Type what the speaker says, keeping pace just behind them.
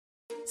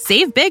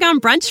Save big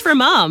on brunch for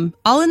mom,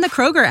 all in the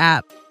Kroger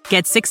app.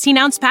 Get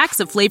 16-ounce packs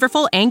of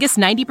flavorful Angus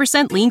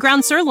 90% lean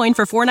ground sirloin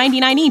for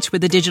 $4.99 each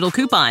with a digital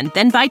coupon.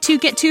 Then buy 2,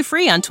 get 2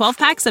 free on 12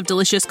 packs of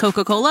delicious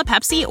Coca-Cola,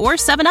 Pepsi, or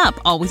 7-Up,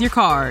 all with your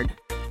card.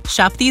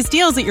 Shop these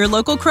deals at your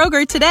local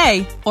Kroger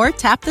today, or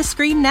tap the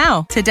screen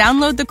now to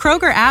download the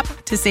Kroger app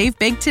to save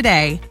big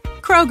today.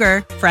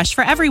 Kroger, fresh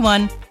for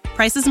everyone.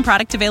 Prices and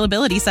product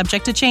availability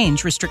subject to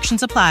change.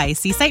 Restrictions apply.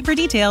 See site for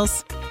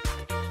details.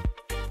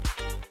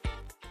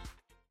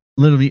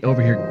 Literally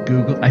over here,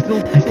 Google. I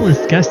feel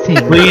disgusting.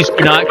 Please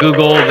do not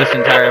Google this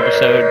entire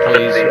episode.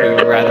 Please, we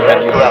would rather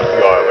have you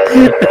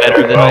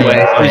better than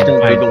always. Please don't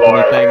Google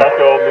anything.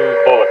 Special news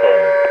bulletin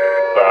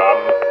from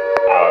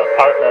our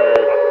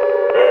partners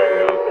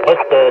in the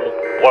Twisted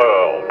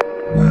World.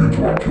 We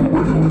interrupt your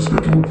regularly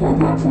scheduled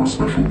program for a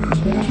special news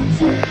bulletin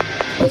from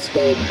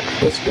Twisted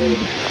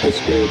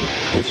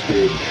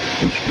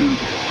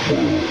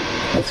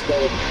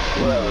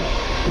World.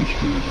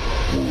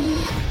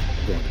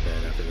 Going to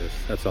bed after this.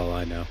 That's all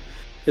I know.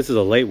 This is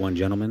a late one,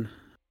 gentlemen.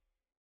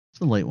 It's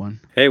a late one.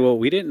 Hey, well,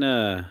 we didn't.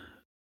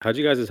 How'd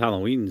you guys'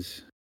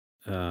 Halloween's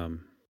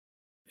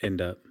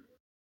end up?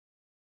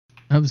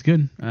 That was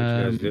good. What'd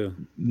you guys do?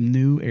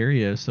 New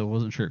area, so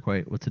wasn't sure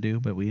quite what to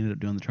do, but we ended up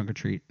doing the trunk or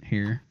treat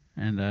here,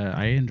 and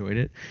I enjoyed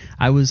it.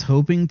 I was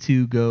hoping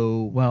to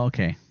go. Well,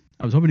 okay.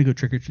 I was hoping to go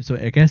trick or treat. So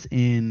I guess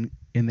in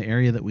the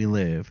area that we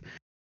live,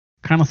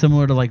 kind of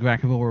similar to like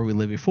Vacaville where we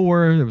lived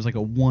before, there was like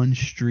a one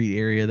street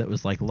area that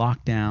was like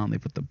locked down. They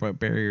put the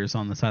barriers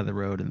on the side of the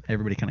road, and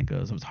everybody kind of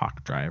goes. It was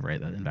Hawk Drive,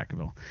 right, in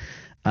Vacaville.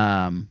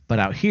 But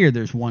out here,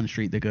 there's one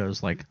street that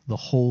goes like the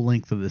whole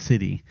length of the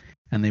city,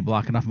 and they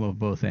block it off of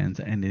both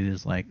ends, and it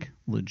is like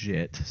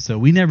legit. So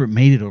we never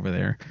made it over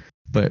there,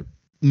 but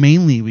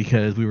mainly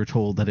because we were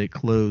told that it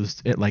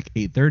closed at like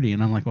 8:30,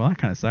 and I'm like, well, that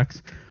kind of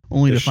sucks.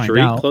 Only The to find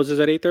street out,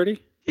 closes at 8:30.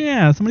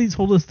 yeah, somebody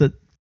told us that.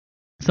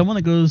 Someone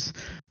that goes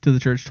to the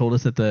church told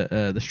us that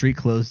the street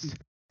closed,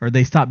 or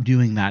they stopped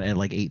doing that at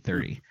like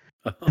 8:30.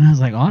 And I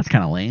was like, oh, that's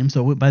kind of lame.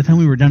 So by the time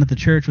we were done at the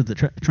church with the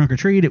trunk or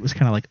treat, it was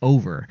kind of like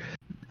over.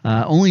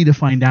 Only to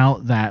find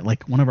out that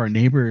like one of our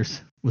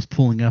neighbors was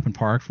pulling up and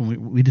parked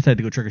when we decided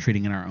to go trick or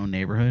treating in our own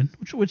neighborhood,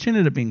 which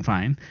ended up being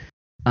fine.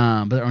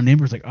 But our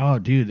neighbor was like, oh,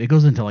 dude, it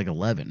goes until like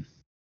 11.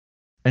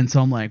 And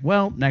so I'm like,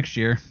 well, next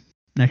year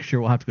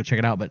we'll have to go check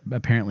it out. But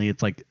apparently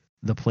it's like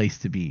the place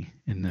to be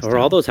in this. Are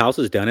all those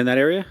houses done in that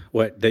area?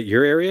 That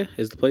your area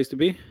is the place to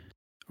be,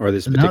 or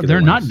this? No,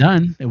 they're not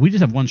done. We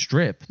just have one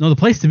strip. No, the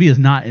place to be is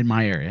not in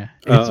my area.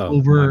 It's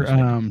over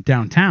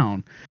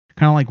downtown,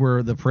 kind of like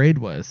where the parade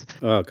was.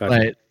 Oh,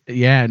 gotcha. But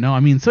yeah, no,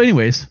 I mean, so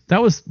anyways,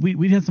 that was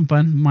we had some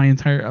fun.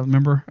 I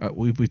remember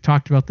we've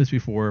talked about this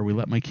before. We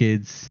let my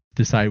kids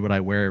decide what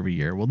I wear every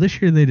year. Well,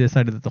 this year they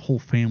decided that the whole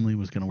family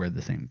was going to wear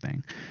the same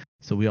thing,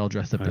 so we all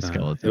dressed up as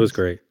skeletons. It was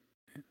great.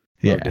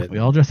 Yeah, we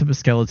all dressed up as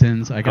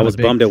skeletons. I was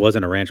bummed it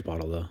wasn't a ranch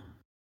bottle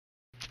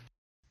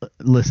though.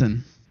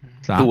 Listen,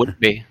 stop. Who wouldn't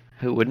be?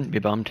 Who wouldn't be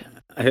bummed?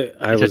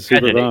 I was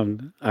super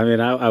bummed. I mean,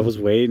 I was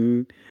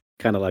waiting,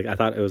 kind of like I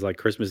thought it was like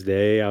Christmas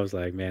Day. I was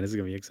like, man, this is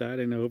gonna be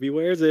exciting. I hope he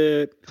wears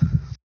it.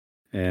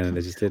 And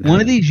it just didn't.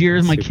 One of these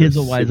years, my kids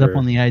will wise up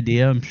on the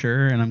idea, I'm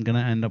sure, and I'm gonna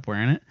end up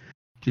wearing it,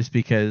 just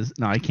because.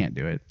 No, I can't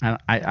do it.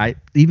 I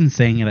even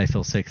saying it, I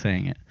feel sick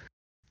saying it.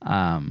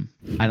 I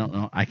don't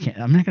know. I can't.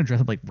 I'm not gonna dress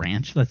up like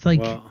ranch. That's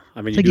like. Well,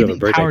 I mean, you do have a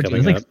birthday coming up.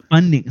 It's like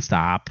funding.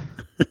 Stop.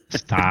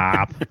 Stop.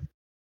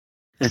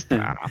 That's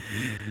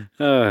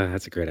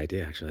a great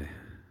idea, actually.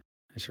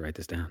 I should write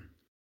this down.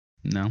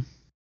 No,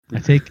 I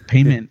take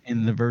payment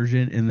in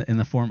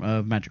the form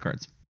of magic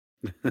cards.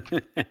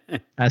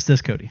 As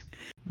does Cody.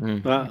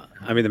 Well,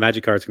 I mean, the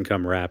magic cards can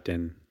come wrapped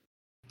in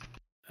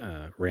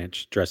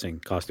ranch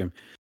dressing costume.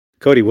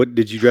 Cody, what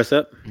did you dress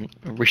up?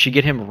 We should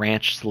get him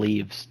ranch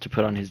sleeves to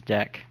put on his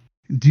deck.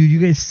 Dude, you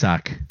guys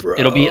suck. Bro.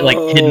 It'll be like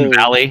Hidden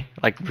Valley,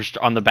 like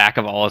on the back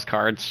of all his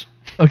cards.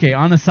 Okay,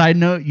 on a side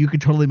note, you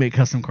could totally make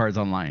custom cards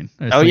online.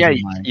 Oh yeah,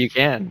 you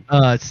can.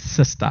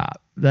 Just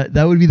stop.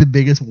 That would be the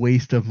biggest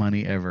waste of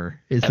money ever,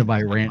 is to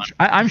buy ranch.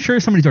 I'm sure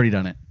somebody's already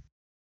done it.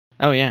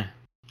 Oh yeah.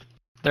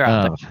 They're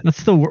out there.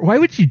 That's why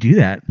would you do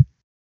that?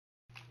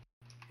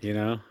 You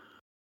know?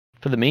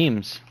 For the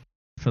memes.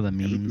 For the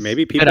memes.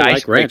 Maybe people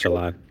like ranch a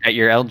lot. At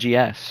your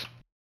LGS.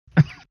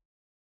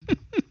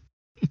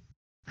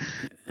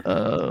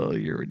 Oh,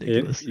 you're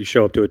ridiculous. You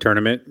show up to a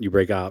tournament, you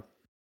break out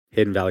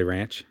Hidden Valley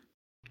Ranch.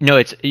 No,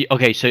 it's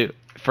okay. So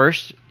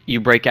first you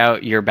break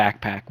out your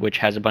backpack, which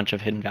has a bunch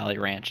of Hidden Valley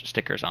Ranch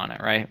stickers on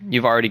it, right?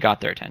 You've already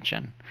got their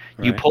attention.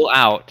 Right. You pull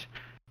out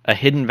a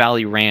Hidden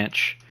Valley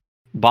Ranch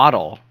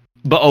bottle,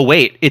 but oh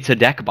wait, it's a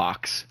deck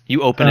box.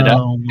 You open it up,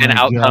 and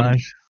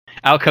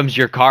out comes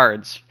your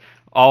cards,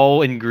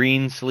 all in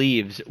green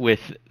sleeves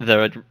with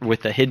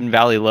the Hidden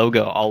Valley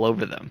logo all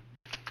over them.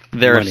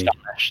 They're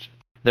astonished.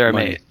 They're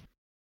amazed.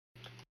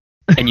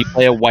 And you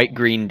play a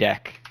white-green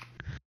deck.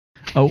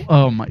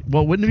 Oh my!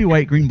 Well, wouldn't it be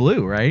white, green,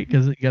 blue, right?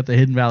 Because it got the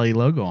Hidden Valley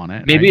logo on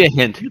it. Maybe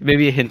right?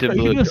 Maybe a hint of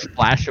blue. A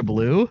splash of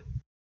blue.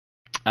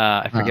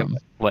 I forget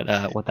what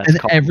that's and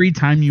called. Every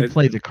time you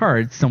play the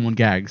cards, someone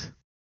gags.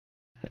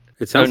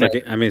 It sounds no. like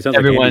it sounds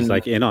Everyone- like Andy's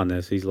like in on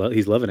this. He's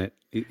loving it.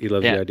 He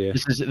loves the idea.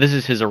 This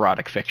is his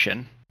erotic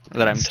fiction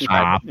that I'm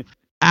Stop. describing.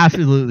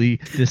 Absolutely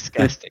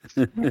disgusting.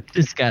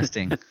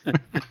 Disgusting.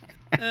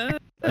 I'm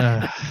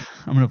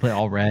gonna play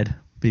all red.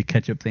 Be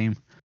ketchup theme.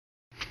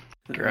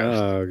 Gross.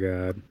 Oh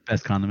god.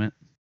 Best condiment.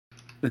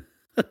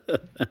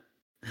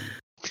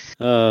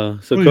 So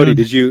What are we Cody, doing?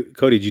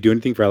 did you do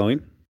anything for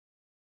Halloween?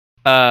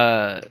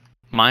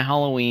 My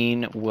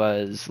Halloween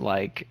was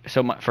like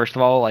first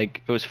of all,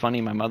 like it was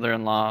funny. My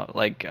mother-in-law,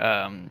 like,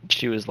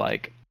 she was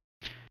like,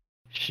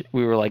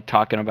 we were like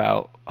talking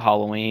about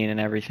Halloween and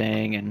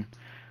everything,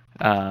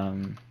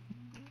 and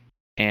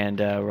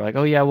we're like,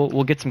 oh yeah,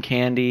 we'll get some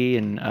candy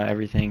and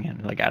everything,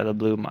 and like out of the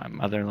blue, my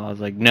mother-in-law was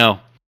like, no,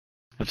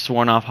 I've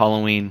sworn off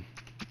Halloween.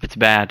 It's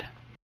bad.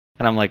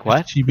 And I'm like,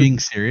 what? Is she being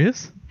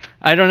serious?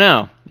 I don't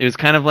know. It was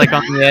kind of like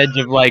on the edge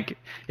of like,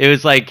 it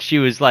was like she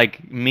was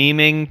like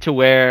memeing to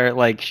where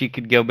like she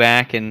could go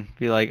back and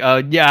be like, oh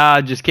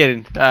yeah, just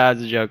kidding,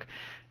 it's a joke.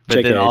 But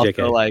JK, then also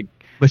JK. like,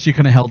 But she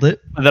kind of held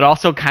it. that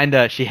also kind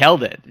of she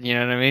held it. You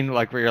know what I mean?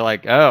 Like where you're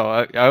like,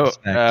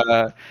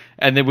 Respect.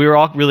 and then we were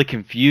all really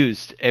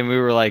confused, and we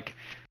were like,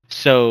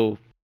 so,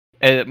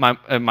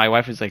 my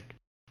wife was like,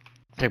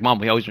 Mom,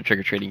 we always went trick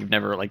or treating. You've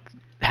never like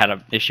had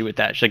an issue with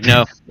that. She's like,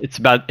 no,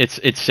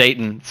 it's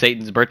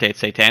Satan's birthday. It's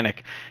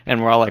satanic.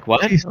 And we're all like,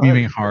 what? She's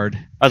moving hard.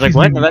 I was like, She's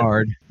what? moving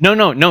hard. No.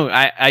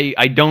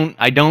 I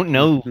don't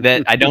know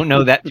that. I don't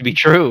know that to be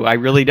true. I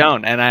really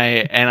don't. And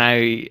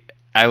I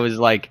was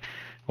like,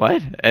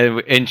 what?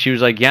 And she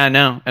was like, yeah,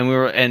 no.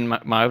 And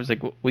I was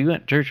like, we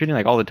went trick or treating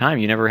like all the time.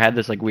 You never had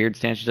this like weird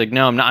stance. She's like,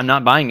 no, I'm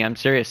not buying it. I'm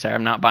serious, Sarah.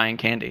 I'm not buying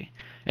candy.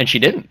 And she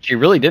didn't. She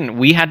really didn't.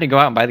 We had to go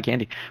out and buy the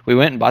candy. We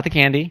went and bought the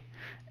candy,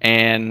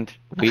 and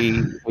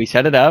we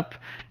set it up,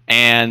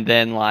 and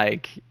then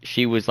like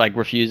she was like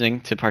refusing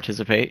to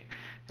participate,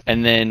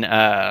 and then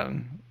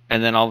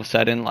all of a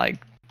sudden like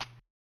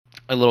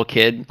a little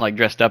kid like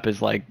dressed up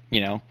as like,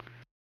 you know,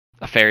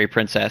 a fairy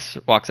princess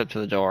walks up to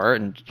the door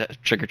and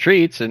trick or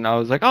treats, and I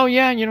was like, oh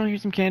yeah, you know,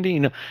 here's some candy,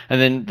 you know.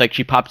 And then like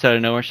she pops out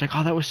of nowhere. She's like,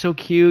 oh, that was so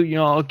cute, you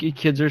know, all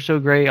kids are so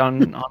great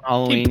on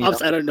Halloween. He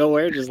pops out of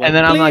nowhere, just like. And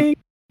then I'm "Bling."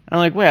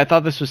 like, wait, I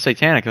thought this was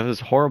satanic. This is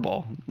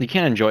horrible. You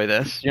can't enjoy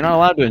this. You're not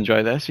allowed to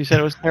enjoy this. You said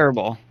it was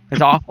terrible.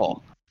 It's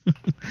awful.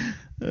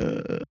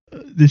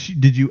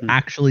 Did you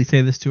actually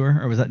say this to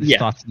her, or was that just Yeah.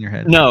 thoughts in your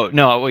head? No,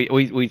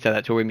 we said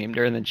that to her. We memed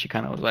her, and then she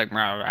kind of was like,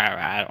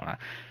 I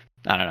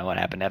don't know what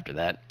happened after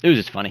that. It was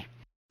just funny.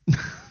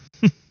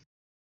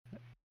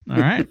 All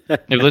right.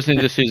 If listening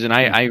to Susan,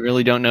 I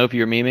really don't know if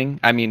you were memeing.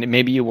 I mean,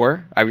 maybe you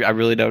were. I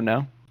really don't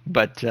know.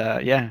 But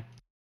yeah.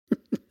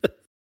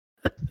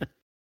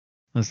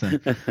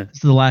 Listen, this is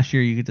the last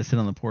year you get to sit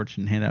on the porch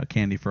and hand out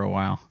candy for a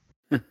while.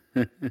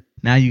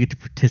 Now you get to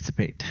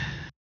participate.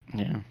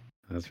 Yeah.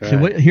 That's So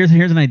right. here's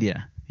an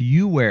idea.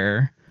 You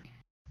wear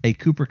a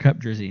Cooper Cup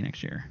jersey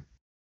next year,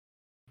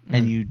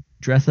 and you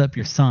dress up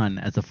your son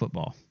as a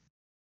football,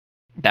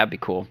 That'd be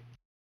cool.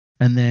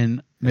 and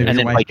then maybe And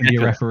your then wife like can be a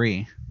catch a-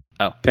 referee.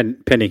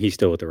 Pending he's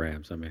still with the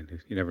Rams. I mean,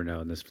 you never know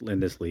in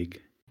this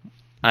league.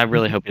 I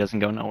really hope he doesn't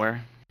go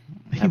nowhere.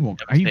 He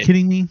won't. Are you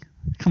kidding me?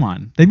 Come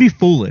on. They'd be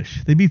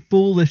foolish. They'd be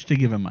foolish to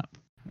give him up.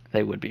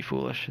 They would be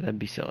foolish. That'd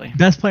be silly.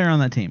 Best player on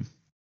that team.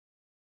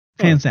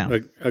 Hands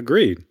down.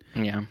 Agreed.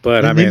 Yeah.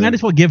 But I They mean, might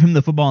as well give him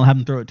the football and have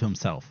him throw it to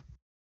himself.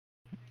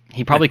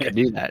 He probably could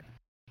do that.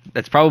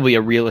 That's probably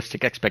a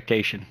realistic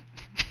expectation.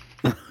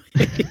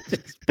 he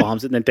just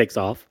bombs it and then takes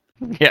off.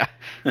 Yeah.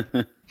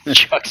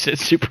 Chucks it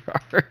super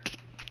hard.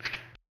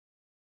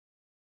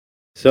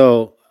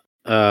 So,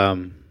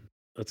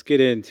 let's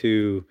get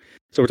into.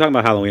 So we're talking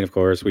about Halloween, of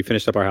course. We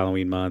finished up our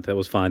Halloween month. That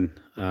was fun.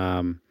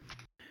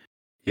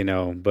 You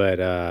know, but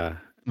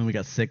And we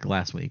got sick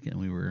last week, and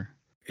we were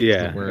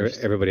yeah, the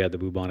worst. everybody had the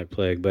bubonic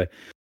plague. But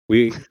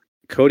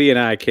Cody and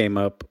I came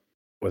up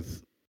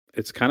with.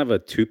 It's kind of a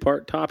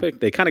two-part topic.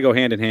 They kind of go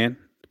hand in hand,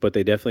 but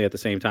they definitely at the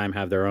same time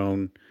have their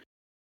own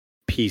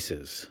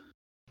pieces.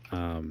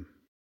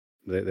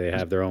 They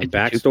have their own It's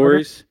a two-parter?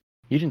 backstories.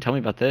 You didn't tell me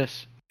about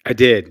this. I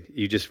did.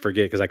 You just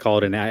forget because I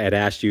called and I had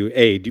asked you,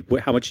 "Hey,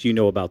 how much do you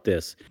know about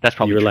this?" That's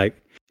probably You're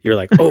true.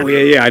 like, "Oh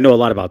yeah, I know a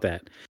lot about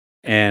that."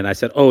 And I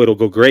said, "Oh, it'll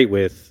go great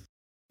with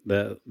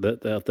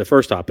the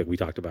first topic we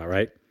talked about,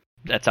 right?"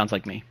 That sounds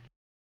like me.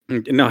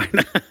 No.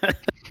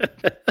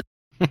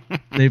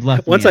 They've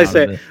left. Once me I out of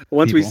said, it,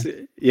 once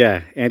people.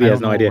 yeah, Andy I has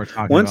don't no know what idea. we're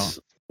talking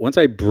Once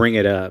I bring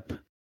it up,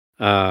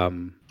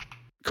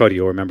 Cody,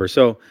 you'll remember.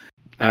 So,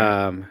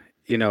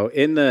 you know,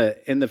 in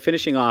the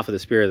finishing off of the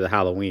spirit of the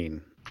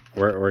Halloween,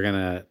 we're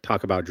gonna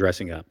talk about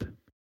dressing up,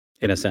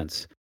 in a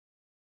sense.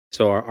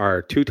 So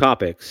our two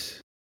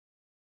topics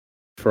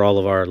for all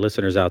of our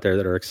listeners out there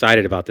that are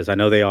excited about this, I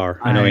know they are.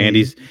 I know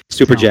Andy's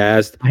super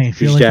jazzed. I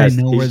feel He's like jazzed.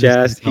 I know where He's this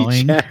jazzed. is going.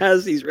 He's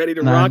jazzed. He's ready to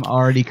and rock. I'm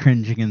already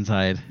cringing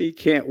inside. He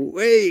can't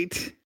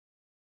wait.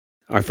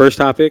 Our first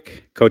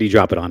topic, Cody,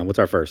 drop it on him. What's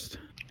our first?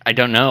 I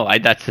don't know.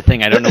 That's the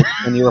thing. I don't know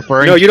when you're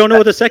referring. No, you don't know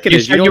what the second You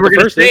is. You said know you what were the going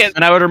to first say is. it,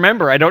 and I would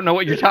remember. I don't know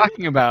what you're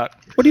talking about.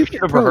 What do you We should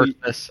think, have bro?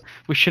 rehearsed this.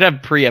 We should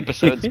have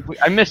pre-episodes.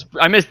 I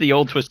miss the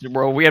old Twisted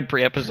World. We had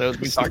pre-episodes.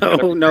 We talked about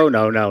it.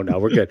 No.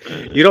 We're good.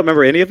 You don't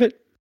remember any of it?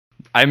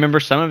 I remember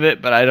some of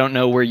it, but I don't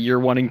know where you're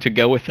wanting to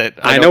go with it.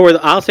 I know where.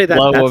 I'll say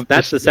flow that of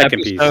that's the this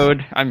second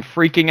episode. I'm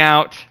freaking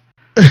out.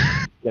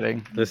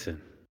 Kidding. piece.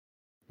 Listen,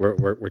 we're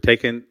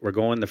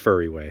going the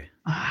furry way.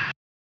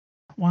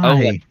 Why?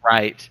 Oh, that's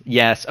right.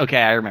 Yes.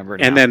 Okay, I remember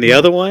it And now. then the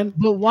other one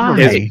But why?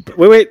 is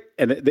wait,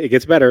 and it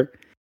gets better.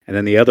 And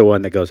then the other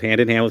one that goes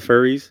hand in hand with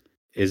furries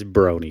is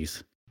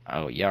bronies.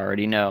 Oh, you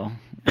already know.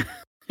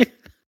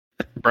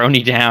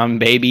 Brony down,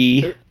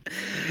 baby.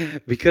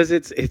 Because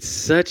it's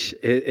such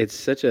a It's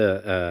such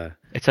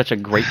a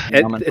great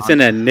phenomenon.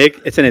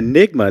 it's an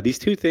enigma. These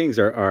two things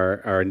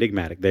are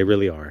enigmatic. They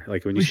really are.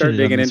 Like when you We start should've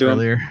done digging this into them,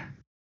 earlier.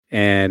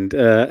 and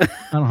I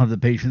don't have the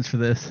patience for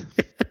this.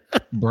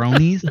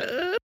 Bronies?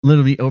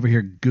 Literally over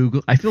here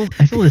Google. I feel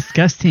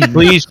disgusting.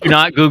 Please do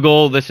not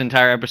Google this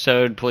entire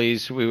episode.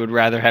 Please, we would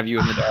rather have you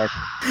in the dark.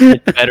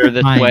 It's better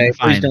this Fine, way. Please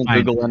fine, don't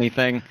fine. Google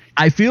anything.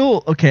 I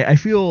feel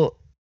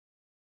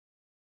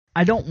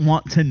I don't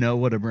want to know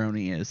what a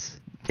brony is.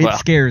 It Well.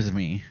 scares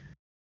me.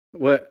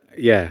 what?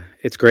 Yeah,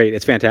 it's great.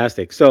 It's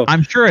fantastic. So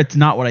I'm sure it's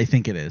not what I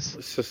think it is.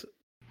 it's just,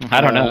 I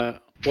don't know.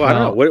 Well, I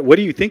don't know. What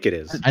do you think it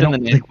is? I don't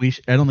think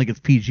I don't think it's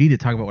PG to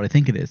talk about what I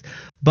think it is.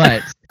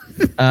 But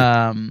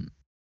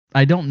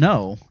I don't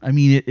know. I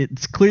mean,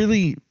 it's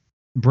clearly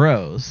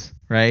bros,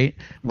 right?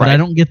 But I Right.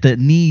 don't get the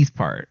knees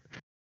part.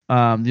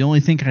 The only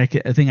thing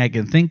I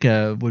can think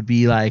of would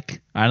be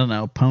like, I don't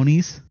know,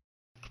 ponies.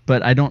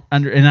 But I don't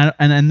and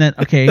then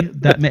okay,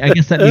 I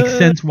guess that makes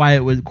sense why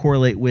it would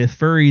correlate with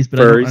furries, but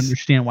I don't Furries.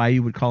 understand why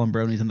you would call them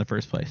bronies in the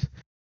first place.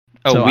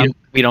 Oh, So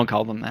we don't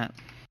call them that.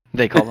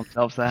 They call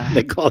themselves that.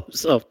 They call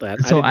themselves that.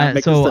 So I did not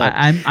make this up.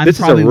 I'm This is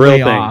a probably real way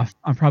thing. off.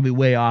 I'm probably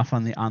way off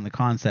on the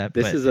concept.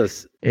 This but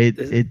is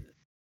a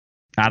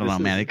I don't this know,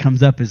 man. is- It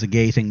comes up as a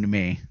gay thing to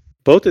me.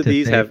 both of to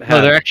these say- have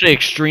No, they're actually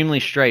extremely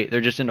straight. They're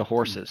just into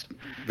horses.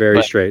 very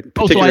but- straight.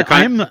 Oh, so Particular I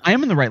kind,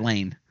 am in the right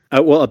lane.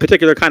 well, a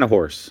particular kind of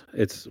horse.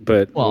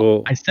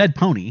 Well, I said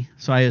pony,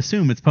 so I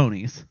assume it's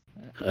ponies.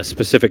 a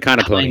specific kind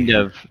of pony. Kind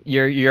of.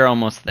 You're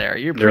almost there.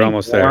 You're You're pretty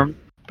almost there. warm,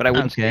 but I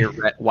wouldn't say Okay.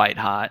 you're white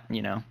hot.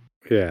 You know.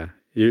 Yeah,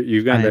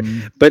 you've got that.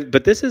 I'm-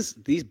 But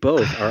these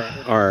both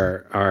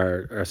are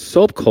a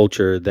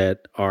subculture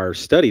that are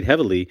studied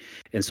heavily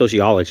in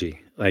sociology.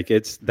 Like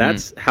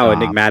that's how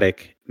Stop.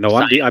 enigmatic. No,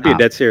 I'm being Stop.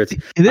 dead serious.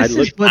 This I is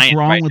look- what's science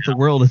wrong right with the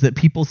world is that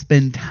people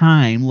spend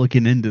time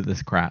looking into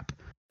this crap.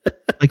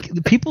 Like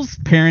the people's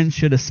parents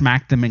should have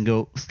smacked them and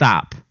go,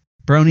 "Stop,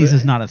 bronies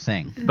is not a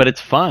thing." But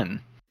it's fun.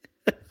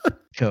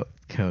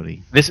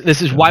 Cody. This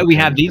is why we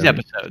have these Sorry.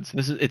 episodes.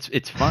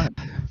 It's fun.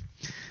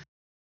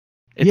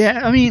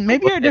 Yeah, I mean,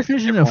 maybe our It's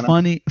definition of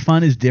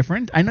fun is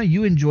different. I know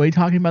you enjoy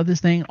talking about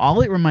this thing.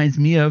 All it reminds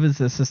me of is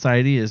that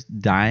society is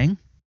dying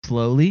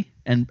slowly,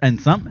 and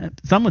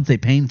some would say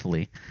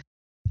painfully.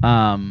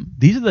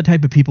 These are the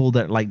type of people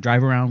that like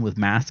drive around with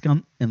masks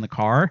on in the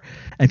car,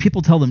 and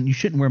people tell them you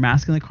shouldn't wear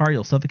masks in the car,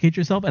 you'll suffocate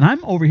yourself. And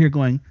I'm over here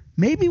going,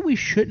 maybe we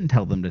shouldn't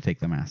tell them to take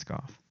the mask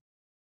off.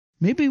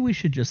 Maybe we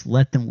should just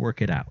let them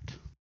work it out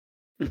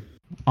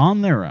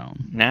on their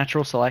own.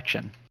 Natural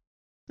selection.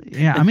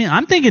 Yeah, I mean,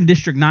 I'm thinking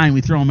District 9. We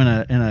throw them in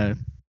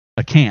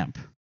a camp,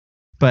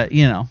 but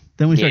you know,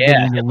 then we start Yeah,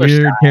 getting into Hitler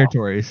weird style.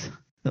 territories.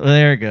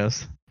 There it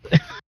goes.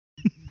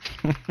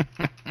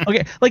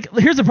 Okay, like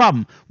here's the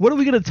problem. What are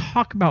we gonna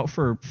talk about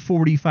for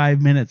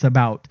 45 minutes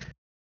about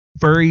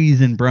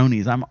furries and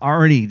bronies? I'm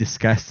already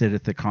disgusted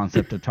at the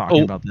concept of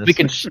talking about this. We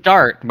can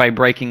start by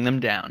breaking them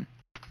down.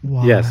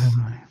 Why? Yes.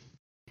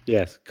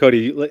 Yes,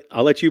 Cody,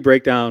 I'll let you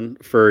break down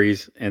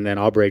furries, and then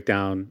I'll break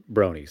down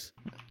bronies.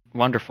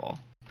 Wonderful.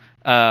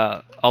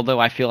 Although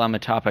I feel I'm a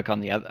topic on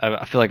the other,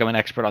 I feel like I'm an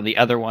expert on the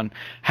other one.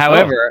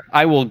 However,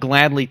 I will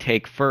gladly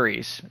take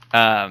furries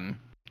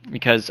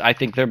because I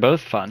think they're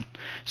both fun.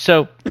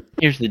 So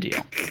here's the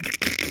deal,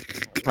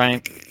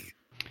 right?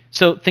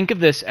 So think of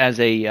this as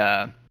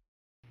a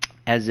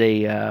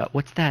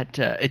what's that?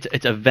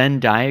 It's a Venn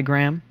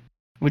diagram.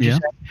 Would you Yeah.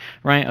 say?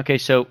 Right. Okay.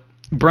 So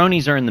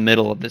bronies are in the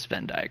middle of this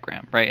Venn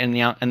diagram, right? And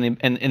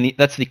the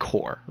that's the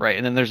core, right?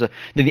 And then there's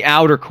the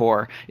outer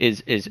core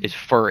is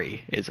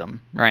furryism,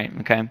 right?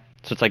 Okay,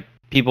 so it's like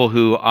people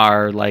who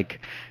are like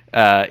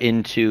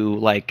into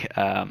like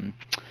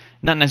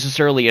not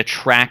necessarily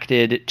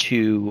attracted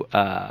to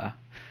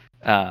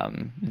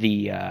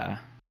the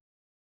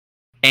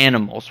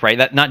animals, right?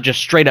 That not just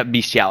straight up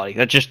bestiality.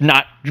 That's just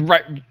not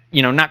right,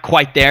 not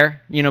quite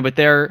there, but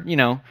they're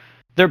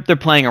they're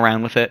playing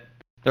around with it.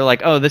 They're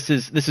like, oh, this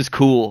is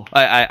cool.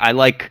 I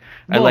like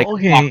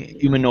okay.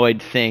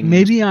 humanoid things.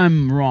 Maybe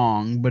I'm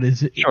wrong, but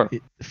is it, Sure.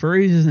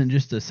 furries isn't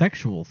just a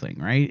sexual thing,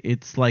 right?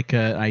 It's like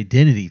an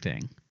identity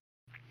thing.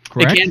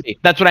 Correct? It can be.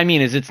 That's what I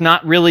mean. Is it's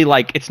not really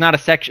like it's not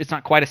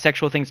quite a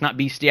sexual thing. It's not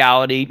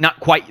bestiality. Not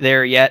quite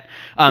there yet.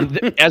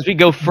 As we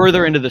go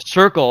further into the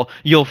circle,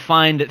 you'll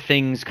find that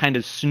things kind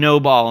of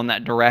snowball in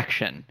that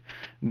direction.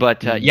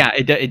 But yeah,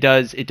 it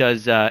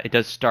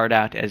does start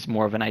out as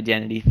more of an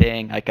identity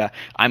thing, like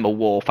I'm a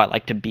wolf, I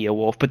like to be a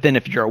wolf. But then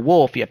if you're a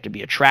wolf, you have to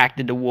be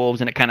attracted to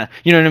wolves, and it kind of,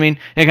 you know what I mean?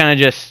 It kind of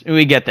just,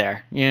 we get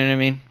there. You know what I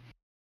mean?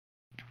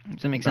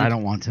 Does that make sense? I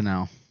don't want to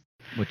know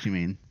what you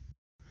mean.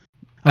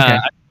 Okay.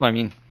 I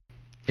mean,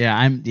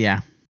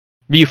 yeah.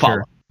 You follow.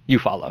 Sure. You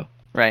follow,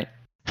 right?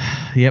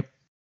 Yep.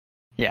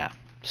 Yeah.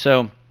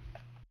 So,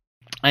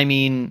 I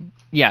mean,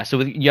 yeah.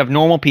 So you have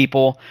normal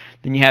people,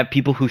 then you have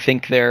people who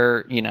think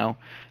they're,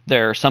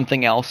 they're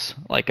something else,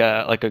 like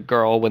a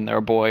girl when they're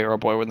a boy, or a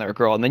boy when they're a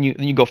girl, and then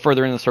you go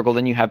further in the circle.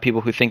 Then you have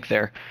people who think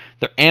they're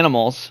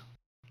animals,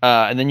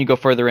 and then you go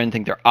further in,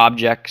 think they're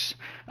objects.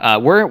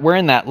 We're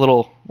in that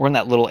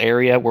little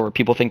area where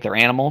people think they're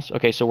animals.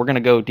 Okay, so we're going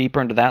to go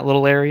deeper into that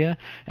little area,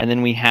 and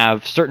then we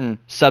have certain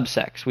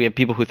subsects. We have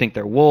people who think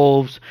they're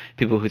wolves,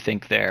 people who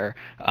think they're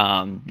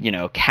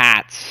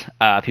cats,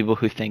 people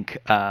who think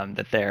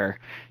that they're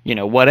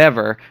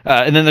whatever,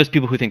 and then there's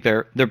people who think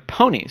they're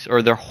ponies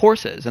or they're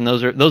horses, and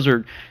those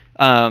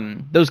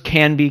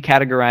can be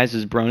categorized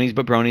as bronies,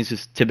 but bronies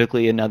is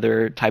typically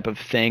another type of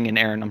thing, and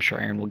I'm sure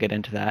Aaron will get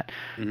into that.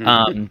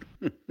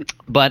 Mm-hmm.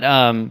 But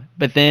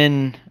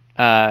then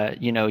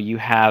you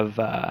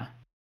have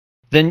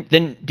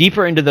then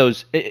deeper into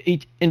those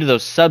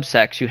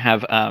subsects, you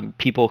have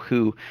people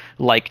who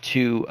like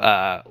to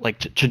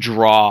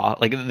draw,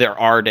 like they're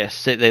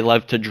artists. They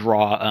love to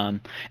draw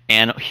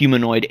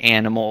humanoid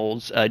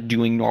animals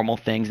doing normal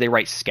things. They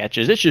write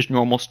sketches. It's just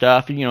normal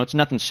stuff. It's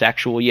nothing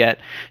sexual yet.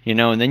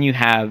 And then you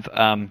have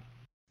the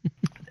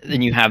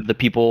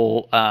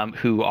people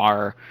who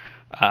are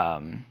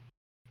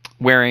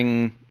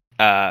wearing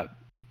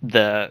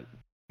the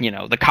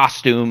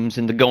costumes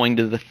and the going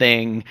to the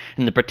thing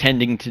and the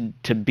pretending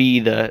to be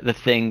the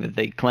thing that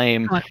they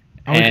claim. Are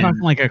we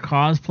talking like a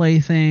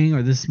cosplay thing,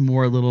 or this is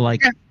more a little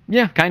like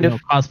kind of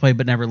cosplay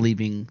but never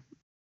leaving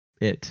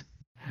it,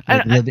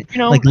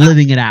 like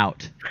living it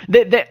out?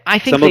 I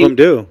think some of them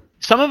do.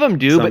 Some of them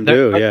do, some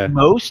but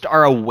most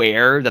are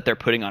aware that they're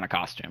putting on a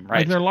costume, right?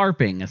 Like they're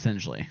LARPing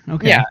essentially.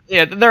 Okay.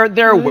 Yeah.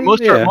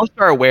 Most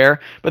are aware,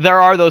 but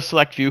there are those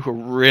select few who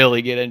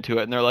really get into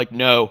it, and they're like,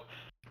 no,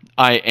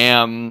 I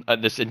am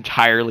this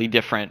entirely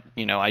different,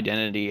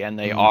 identity, and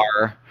they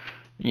are,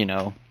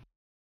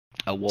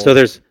 a wolf. So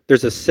there's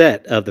a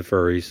set of the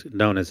furries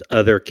known as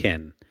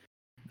otherkin.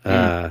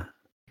 Otherkin?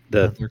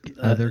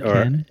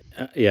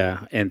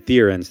 And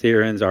Therans.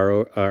 Therans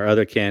are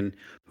otherkin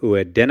who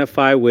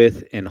identify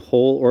with, in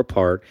whole or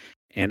part,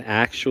 an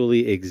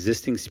actually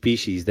existing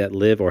species that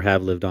live or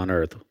have lived on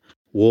Earth.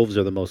 Wolves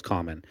are the most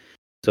common.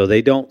 So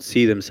they don't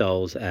see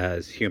themselves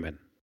as human.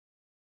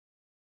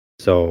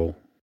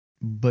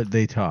 But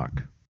they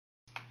talk.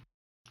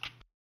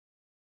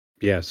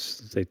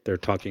 Yes, they're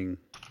talking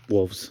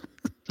wolves.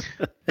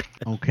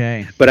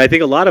 Okay. But I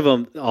think a lot of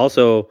them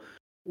also,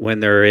 when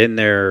they're in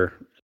their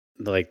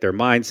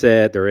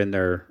mindset, they're in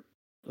their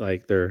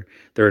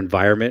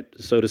environment,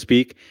 so to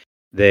speak,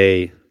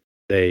 they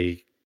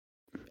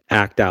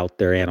act out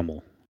their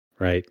animal,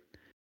 right?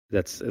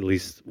 That's at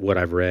least what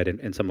I've read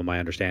in some of my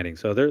understanding.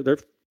 So they're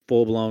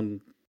full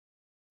blown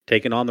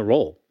taking on the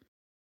role.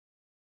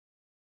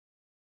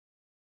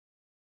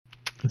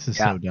 This is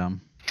so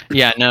dumb.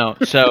 Yeah, no.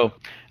 So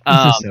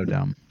this is so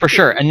dumb. For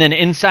sure. And then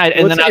inside,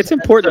 and it's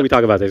important that we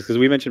talk about this because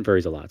we mention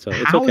furries a lot. So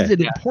it's how okay. is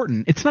it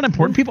important? It's not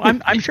important. People,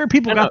 I'm sure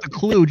people got the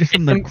clue just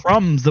from the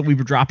crumbs that we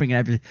were dropping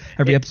in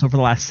every episode for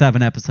the last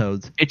 7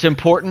 episodes. It's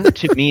important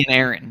to me and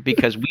Aaron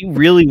because we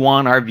really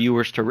want our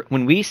viewers to,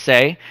 when we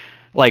say,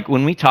 like,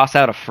 when we toss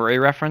out a furry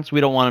reference,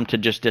 we don't want them to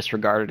just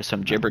disregard it as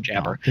some jibber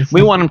jabber.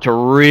 We want them to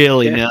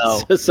really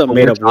know. It's some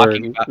made up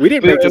word. We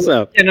didn't make this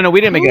up. No,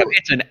 we didn't make it up.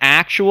 It's an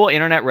actual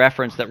internet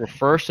reference that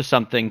refers to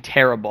something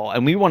terrible,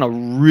 and we want to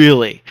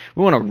really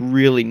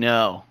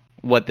know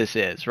what this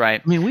is,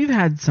 right? I mean, we've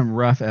had some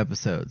rough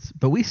episodes,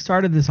 but we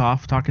started this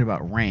off talking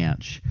about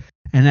ranch,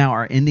 and now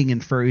our ending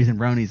in furries and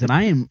bronies, and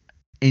I am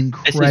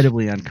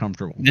incredibly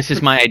uncomfortable. This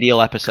is my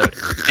ideal episode.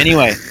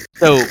 Anyway,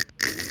 so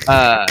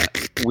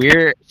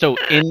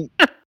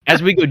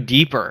as we go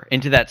deeper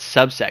into that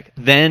subsect,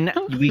 then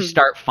we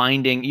start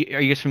finding. Are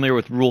you guys familiar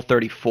with Rule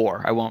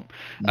 34? I won't.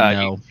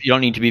 No. You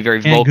don't need to be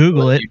very Can't vocal.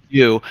 Google it.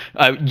 You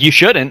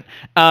shouldn't.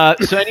 So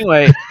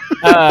anyway,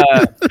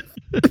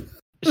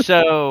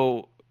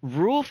 so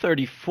Rule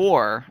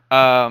 34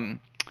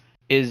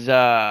 is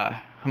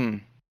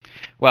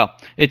Well,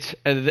 it's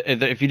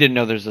if you didn't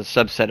know, there's a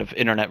subset of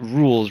internet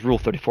rules. Rule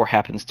 34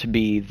 happens to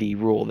be the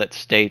rule that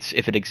states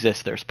if it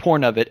exists, there's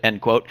porn of it.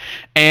 End quote.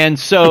 And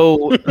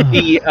so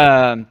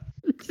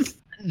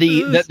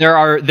there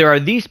are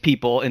these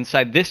people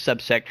inside this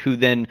subsect who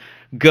then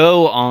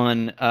go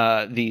on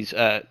these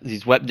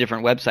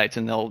different websites,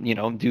 and they'll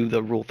do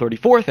the Rule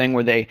 34 thing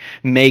where they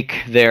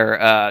make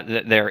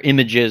their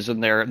images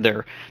and their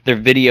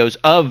videos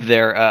of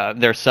their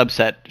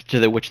subset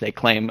to which they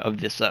claim of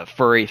this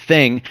furry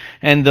thing,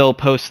 and they'll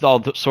post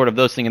all sort of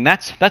those things, and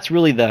that's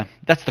really the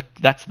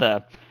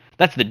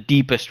that's the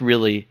deepest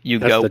really you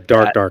That's go. the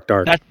dark.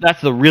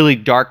 That's the really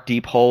dark,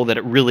 deep hole that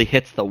it really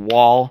hits the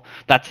wall.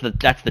 That's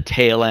the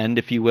tail end,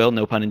 if you will,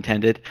 no pun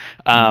intended,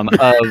 of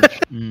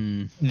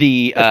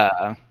the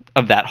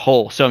of that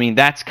hole. So I mean,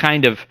 that's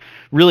kind of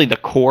really the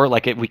core.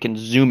 Like we can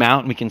zoom out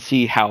and we can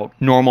see how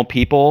normal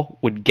people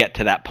would get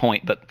to that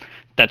point, but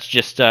that's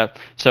just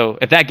so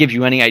if that gives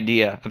you any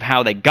idea of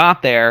how they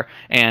got there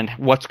and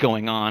what's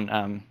going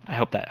on, I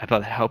hope that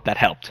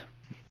helped.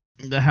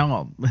 The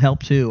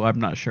help too. I'm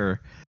not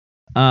sure.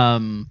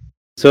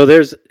 So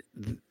there's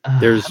I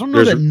don't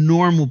know that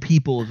normal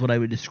people is what I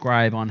would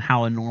describe on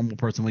how a normal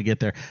person would get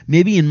there.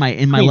 Maybe in my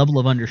level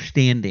of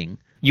understanding.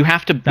 You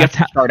have to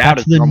Start out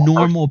as the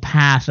normal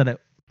path that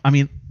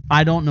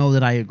I don't know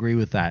that I agree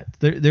with that.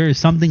 There is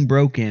something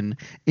broken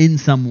in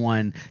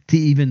someone to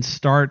even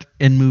start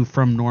and move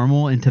from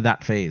normal into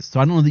that phase. So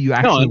I don't know that you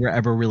actually were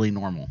ever really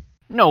normal.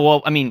 No,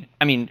 well, I mean,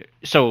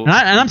 so. And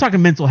I'm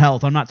talking mental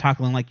health. I'm not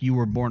talking like you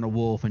were born a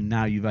wolf and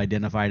now you've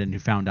identified and you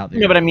found out.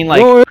 No, but I mean,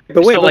 like.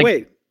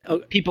 Wait.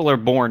 People are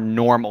born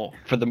normal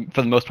for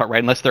the most part,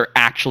 right? Unless they're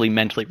actually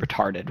mentally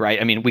retarded,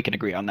 right? I mean, we can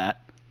agree on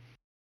that.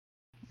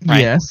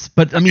 Right? Yes,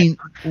 but I mean,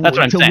 that's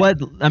what I'm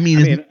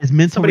saying. Is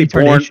mental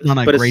retardation on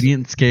a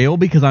gradient scale?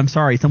 Because I'm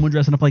sorry, someone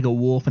dressing up like a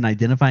wolf and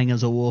identifying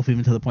as a wolf,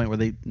 even to the point where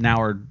they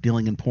now are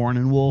dealing in porn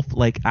and wolf.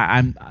 Like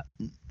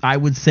I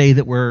would say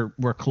that we're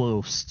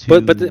close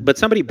to. But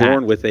somebody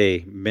born with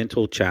a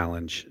mental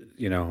challenge,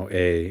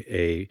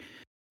 a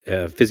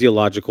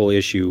physiological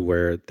issue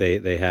where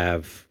they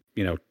have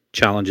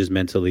challenges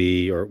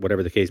mentally or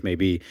whatever the case may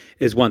be,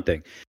 is one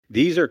thing.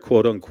 These are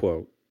quote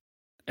unquote,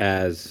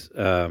 as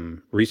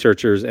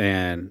researchers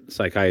and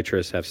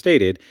psychiatrists have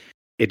stated,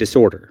 a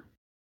disorder.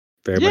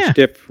 Very much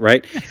different,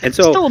 right? And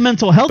so still a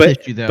mental health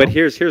issue, though. But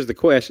here's the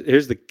question.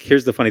 Here's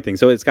the funny thing.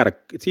 So it's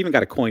even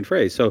got a coined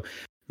phrase. So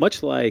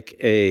much like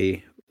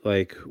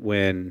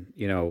when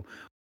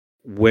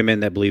women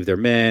that believe they're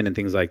men and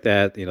things like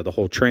that, the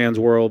whole trans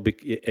world,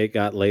 it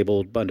got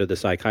labeled under the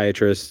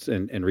psychiatrists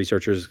and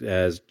researchers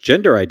as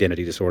gender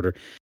identity disorder.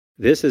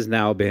 This has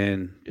now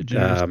been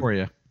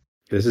dysphoria.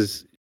 This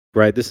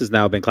has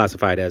now been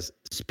classified as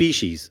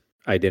species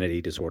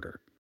identity disorder.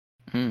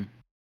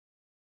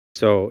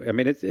 So I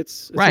mean,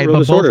 it's right, a real but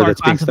disorder both are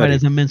that's being classified studied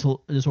as a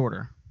mental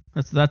disorder.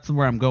 That's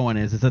where I'm going.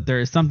 Is that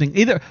there is something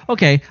either?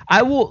 Okay,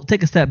 I will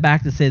take a step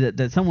back to say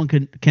that someone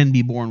can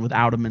be born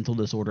without a mental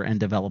disorder and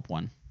develop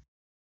one.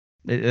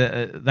 So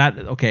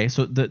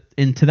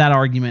into that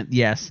argument,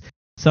 yes,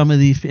 some of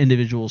these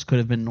individuals could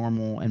have been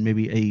normal, and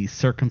maybe a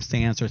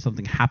circumstance or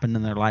something happened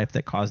in their life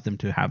that caused them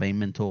to have a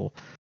mental.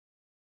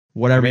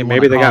 Whatever.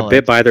 Maybe they got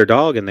bit by their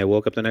dog and they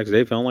woke up the next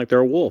day feeling like they're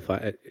a wolf.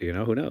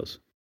 Who knows?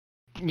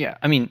 Yeah,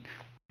 I mean,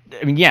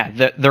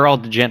 they're all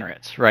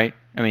degenerates, right?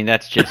 I mean,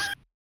 that's just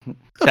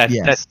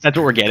that's what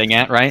we're getting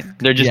at, right?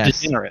 They're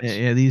just degenerates.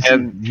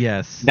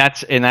 Yeah,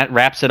 that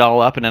wraps it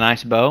all up in a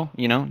nice bow.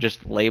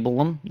 Just label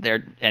them.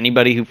 They're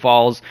anybody who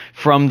falls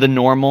from the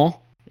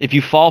normal. If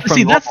you fall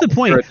from that's the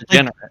point. You're a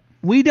degenerate.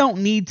 We don't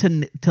need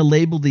to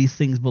label these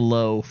things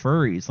below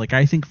furries. Like,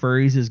 I think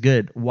furries is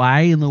good.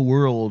 Why in the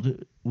world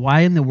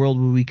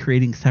were we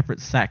creating separate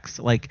sects?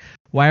 Like,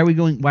 why are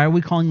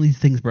we calling these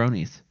things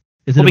bronies?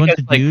 Is it a bunch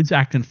of dudes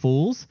acting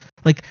fools?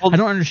 Like, I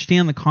don't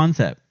understand the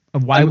concept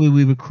of why we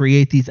would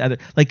create these other,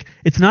 like,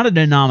 it's not a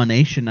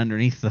denomination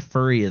underneath the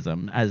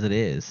furryism as it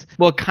is.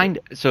 Well, kind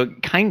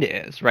of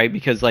is, right?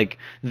 Because like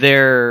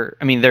they're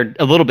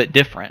a little bit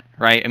different,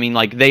 right? I mean,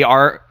 like they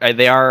are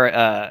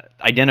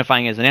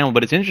identifying as an animal,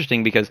 but it's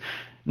interesting because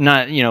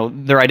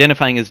they're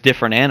identifying as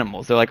different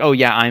animals. They're like, oh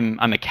yeah, I'm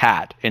a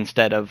cat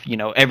instead of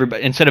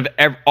everybody,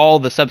 all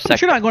the subsections.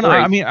 But you're not going to.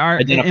 I mean,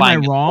 am I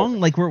wrong?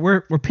 Like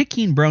we're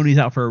picking bronies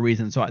out for a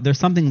reason. So there's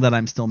something that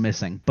I'm still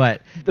missing.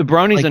 But the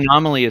bronies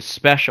anomaly is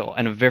special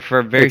and for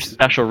a very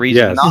special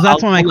reason. Yes. So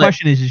that's why my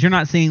question is you're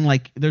not saying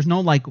like there's no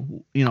like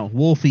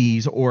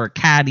wolfies or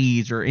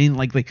catties or in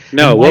like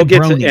no. We'll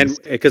get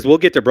bronies? Because we'll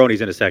get to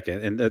bronies in a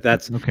second, and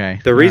that's okay.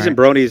 The reason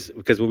bronies,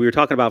 because when we were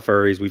talking about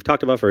furries, we've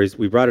talked about furries.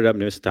 We brought it up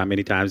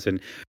many times,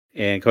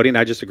 and Cody and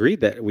I just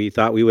agreed that we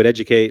thought we would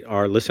educate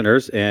our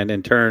listeners, and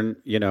in turn,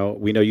 we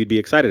know you'd be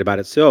excited about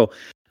it. So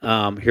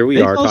here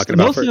we are talking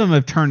about. Most of them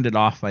have turned it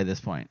off by this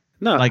point.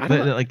 No, I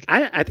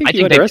think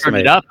they turned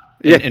it up.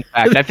 Yeah. In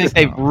fact, I think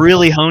they've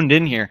really honed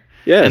in here.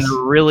 Yes. And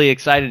they're really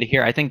excited to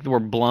hear. I think we're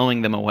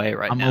blowing them away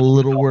right now. I'm a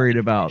little worried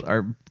about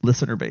our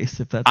listener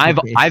base. If that's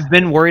the case. I've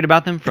been worried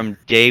about them from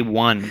day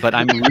one, but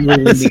I'm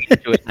really leaning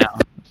into it now.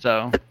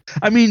 So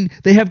I mean,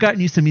 they have gotten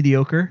used to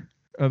mediocre.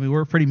 I mean,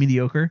 we're pretty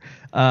mediocre.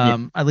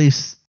 At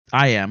least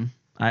I am.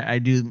 I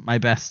do my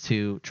best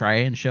to try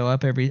and show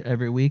up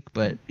every week,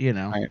 but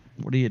right.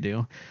 What do you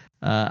do?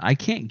 I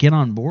can't get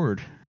on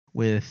board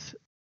with.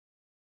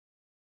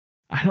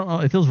 I don't know.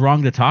 It feels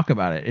wrong to talk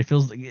about it. It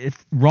feels like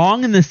it's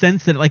wrong in the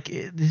sense that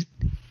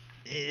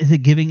is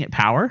it giving it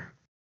power?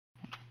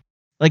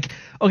 Like,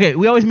 okay,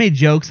 we always made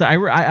jokes. I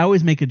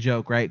always make a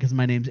joke, right? Because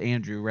my name's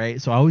Andrew,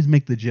 right? So I always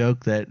make the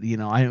joke that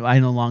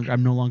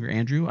I'm no longer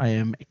Andrew.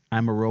 I'm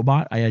a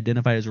robot. I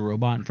identify as a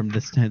robot, and from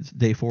this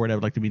day forward, I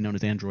would like to be known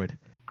as Android.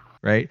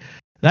 right?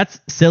 That's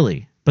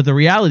silly. But the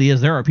reality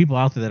is there are people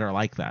out there that are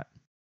like that.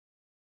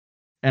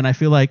 And I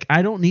feel like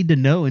I don't need to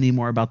know any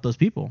more about those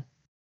people.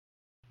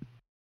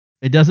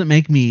 It doesn't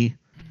make me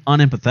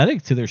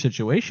unempathetic to their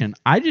situation.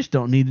 I just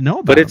don't need to know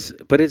about it.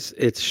 But it's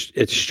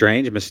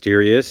strange,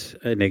 mysterious,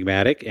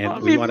 enigmatic,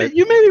 and you may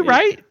be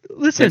right.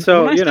 Listen,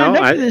 so, when I signed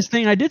up for this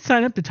thing, I did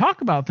sign up to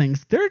talk about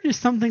things. There are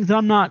just some things that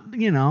I'm not,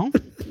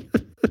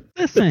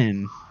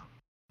 Listen.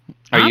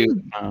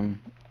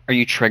 Are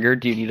you triggered?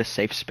 Do you need a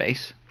safe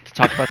space to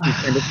talk about these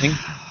kind of things?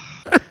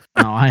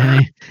 No,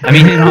 I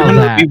mean, all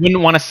that. We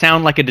wouldn't want to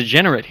sound like a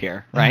degenerate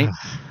here, right?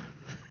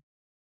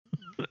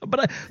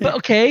 But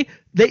okay,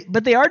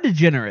 they are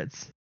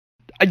degenerates,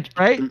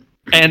 right?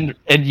 And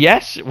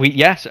yes,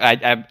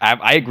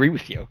 I agree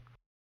with you.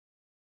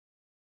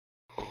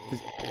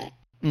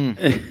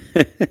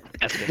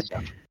 That's good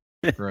stuff.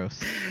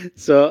 Gross.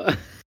 So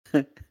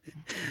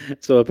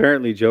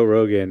apparently Joe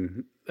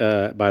Rogan,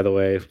 by the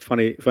way,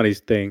 funny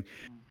thing,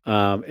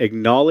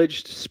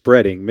 acknowledged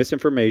spreading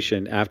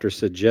misinformation after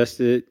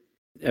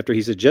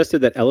he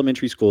suggested that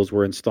elementary schools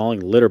were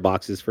installing litter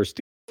boxes for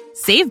students.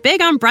 Save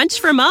big on brunch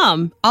for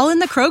mom, all in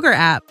the Kroger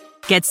app.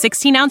 Get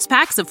 16-ounce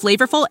packs of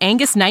flavorful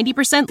Angus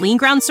 90% lean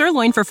ground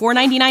sirloin for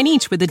 $4.99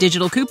 each with a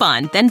digital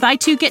coupon. Then buy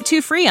 2, get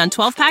 2 free on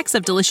 12 packs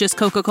of delicious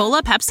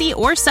Coca-Cola, Pepsi,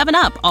 or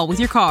 7-Up, all with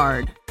your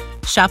card.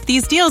 Shop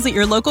these deals at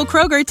your local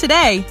Kroger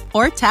today,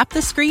 or tap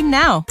the screen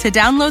now to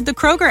download the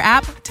Kroger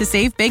app to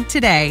save big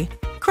today.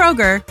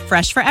 Kroger,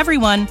 fresh for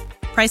everyone.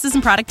 Prices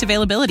and product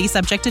availability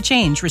subject to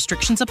change.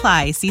 Restrictions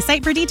apply. See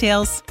site for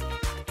details.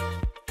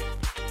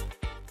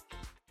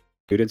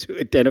 Students who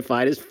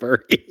identified as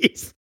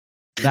furries.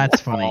 That's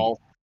funny.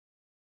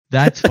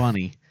 That's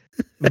funny.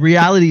 The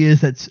reality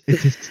is it's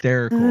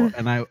hysterical,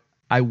 and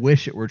I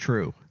wish it were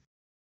true,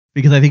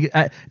 because I think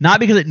not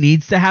because it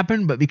needs to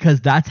happen, but because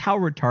that's how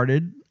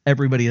retarded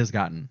everybody has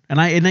gotten. And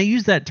I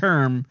use that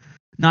term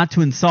not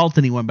to insult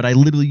anyone, but I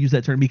literally use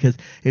that term because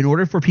in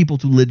order for people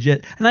to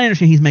legit, and I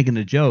understand he's making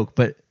a joke,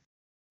 but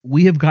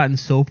we have gotten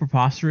so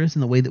preposterous in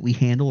the way that we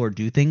handle or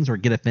do things or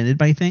get offended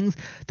by things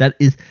that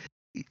is.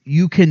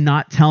 You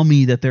cannot tell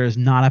me that there is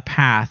not a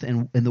path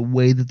in the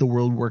way that the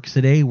world works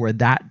today where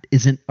that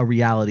isn't a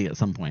reality at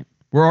some point.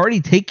 We're already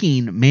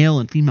taking male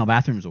and female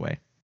bathrooms away.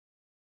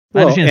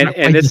 Well, I understand it's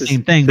not quite the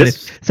same thing, but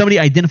if somebody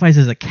identifies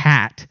as a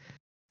cat,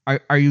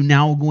 are you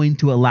now going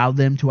to allow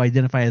them to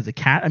identify as a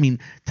cat? I mean,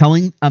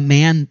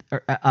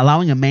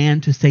 allowing a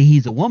man to say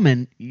he's a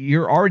woman,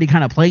 you're already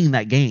kind of playing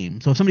that game.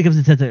 So if somebody comes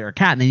and says they're a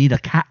cat and they need a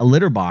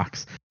litter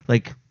box,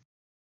 like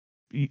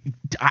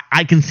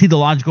I can see the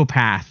logical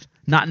path.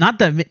 Not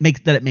that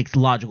it makes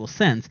logical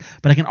sense,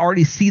 but I can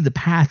already see the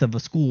path of a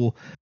school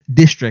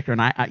district or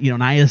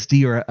an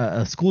ISD or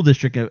a school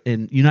district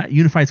in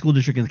unified school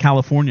district in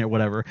California or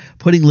whatever,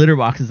 putting litter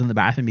boxes in the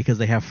bathroom because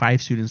they have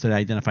 5 students that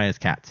identify as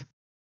cats.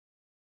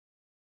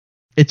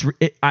 It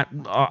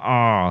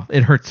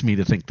hurts me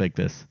to think like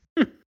this.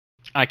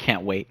 I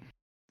can't wait.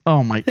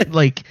 Oh my!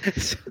 Like,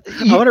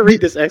 I want to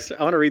read this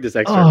excerpt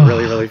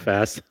really, really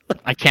fast.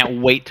 I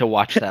can't wait to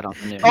watch that on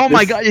the news. Oh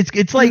my god!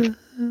 It's like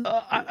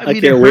I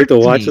can't wait to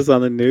watch this on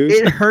the news.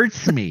 It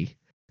hurts me.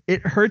 It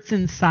hurts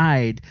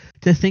inside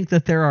to think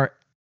that there are.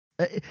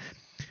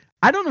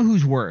 I don't know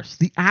who's worse: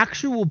 the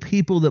actual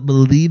people that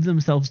believe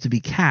themselves to be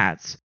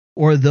cats,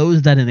 or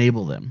those that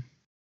enable them.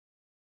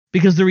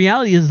 Because the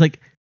reality is, like,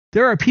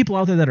 there are people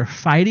out there that are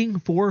fighting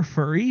for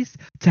furries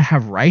to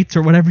have rights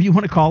or whatever you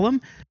want to call them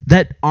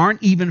that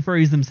aren't even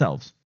furries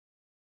themselves.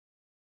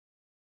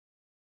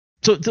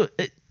 So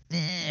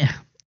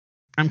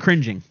I'm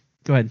cringing.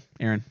 Go ahead,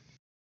 Aaron.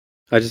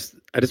 I just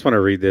want to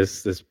read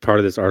this part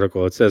of this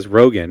article. It says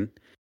Rogan,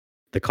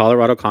 the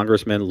Colorado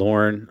Congressman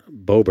Lauren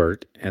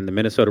Boebert, and the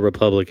Minnesota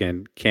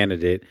Republican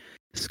candidate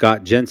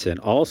Scott Jensen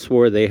all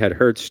swore they had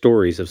heard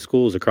stories of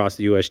schools across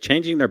the U.S.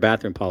 changing their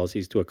bathroom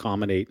policies to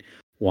accommodate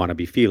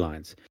wannabe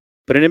felines.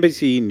 But an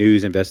NBC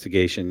News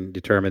investigation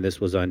determined this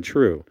was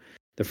untrue.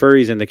 The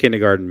furries in the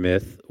kindergarten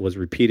myth was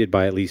repeated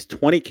by at least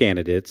 20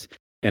 candidates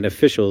and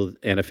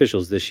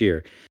officials this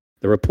year.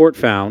 The report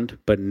found,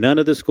 but none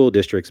of the school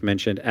districts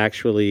mentioned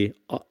actually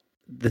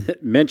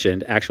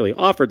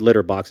offered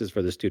litter boxes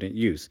for the student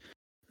use.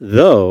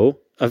 Though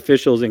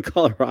officials in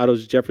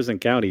Colorado's Jefferson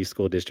County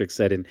School District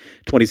said in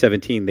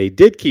 2017 they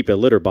did keep a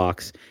litter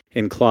box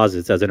in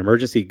closets as an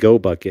emergency go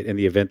bucket in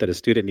the event that a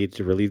student needed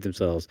to relieve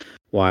themselves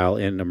while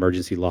in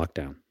emergency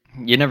lockdown.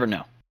 You never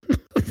know.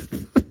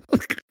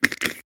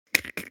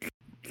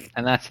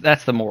 And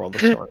that's the moral of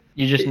the story.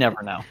 You just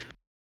never know.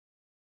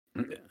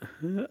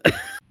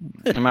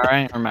 Am I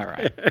right? Or am I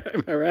right?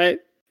 Am I right?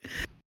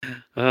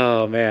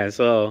 Oh man,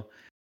 so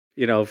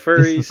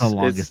furries. This is the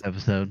longest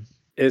episode.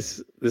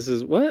 This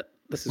is what?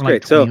 This is we're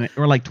great. Like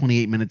we're like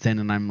 28 minutes in,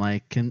 and I'm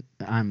like,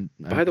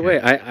 By the way,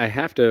 I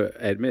have to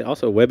admit,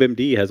 also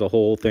WebMD has a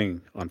whole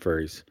thing on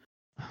furries.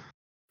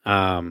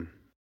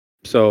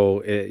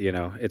 So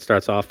it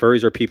starts off: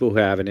 furries are people who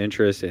have an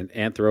interest in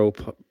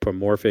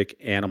anthropomorphic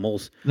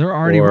animals, they're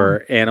already wrong.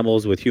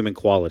 Animals with human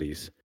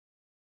qualities.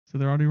 So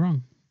they're already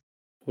wrong.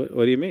 What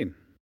do you mean?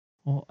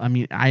 Well, I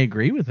mean, I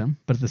agree with him,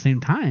 but at the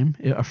same time,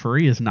 a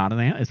furry is not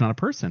it's not a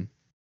person.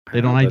 They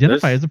I don't know, but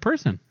identify as a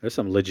person. There's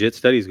some legit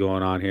studies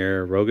going on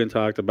here. Rogan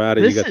talked about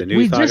it. We you got the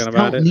news talking just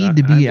about don't it. need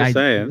to be. I'm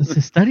just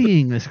saying.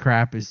 Studying this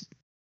crap is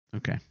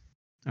okay.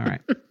 All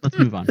right, let's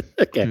move on.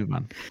 Okay. Let's move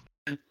on.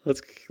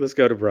 Let's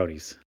go to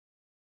bronies.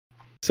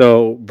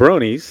 So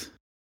bronies,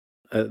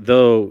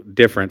 though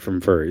different from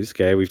furries,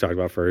 okay, we've talked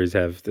about furries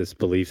have this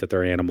belief that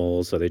they're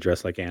animals, so they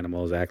dress like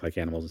animals, act like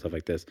animals, and stuff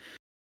like this.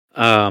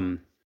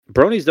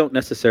 Bronies don't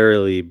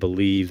necessarily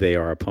believe they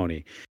are a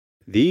pony.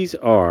 These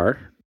are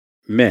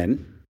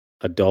men,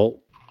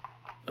 adult.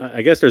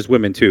 I guess there's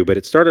women too, but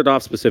it started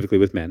off specifically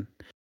with men.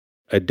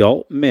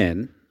 Adult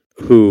men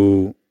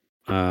who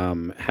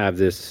have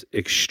this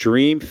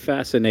extreme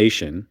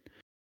fascination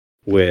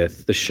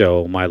with the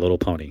show My Little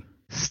Pony.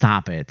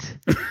 Stop it.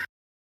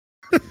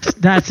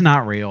 That's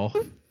not real.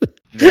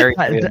 Very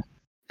real.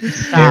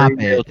 Stop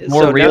Very it. real.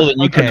 More real than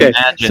you can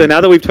imagine. So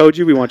now that we've told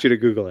you, we want you to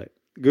Google it.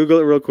 Google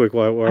it real quick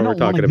while we're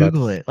talking about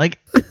Google it. Like,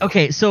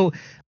 okay, so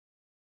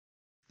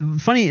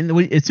funny.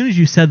 As soon as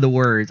you said the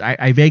words,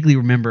 I vaguely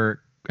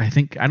remember. I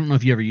don't know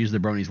if you ever used the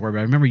bronies word, but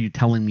I remember you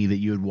telling me that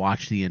you had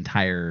watched the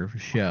entire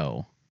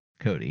show,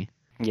 Cody.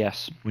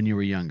 Yes, when you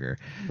were younger.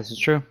 This is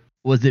true.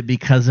 Was it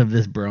because of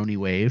this brony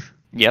wave?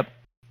 Yep.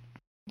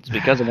 It's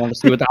because I wanted to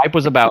see what the hype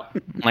was about.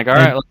 I'm like, all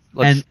right,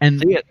 let's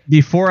see it.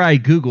 Before I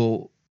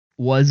Google,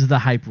 was the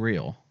hype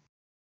real?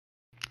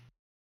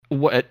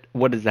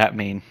 What does that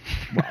mean?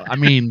 Well, I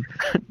mean,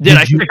 did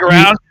I stick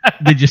around?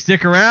 Did you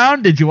stick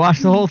around? Did you watch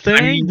the whole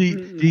thing?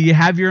 Do you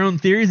have your own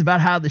theories about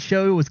how the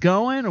show was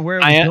going or where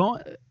it was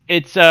going?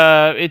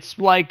 It's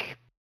like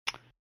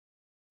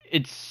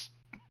it's.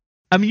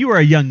 I mean, you were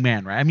a young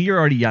man, right? I mean, you're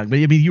already young, but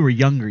I mean, you were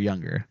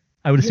younger.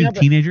 I would assume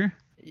teenager.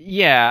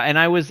 Yeah, and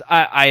I was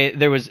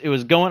it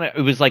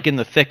was like in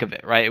the thick of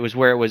it, right? It was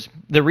where it was.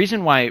 The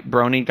reason why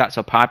brony got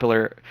so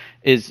popular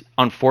is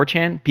on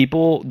 4chan,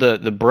 people, the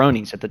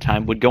bronies at the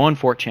time would go on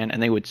 4chan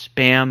and they would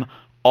spam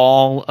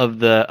all of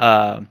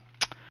the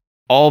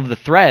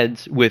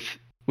threads with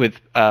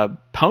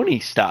pony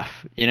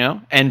stuff, you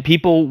know, and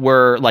people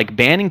were like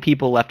banning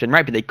people left and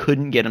right, but they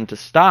couldn't get them to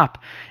stop.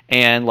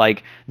 And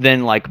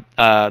then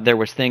there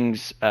was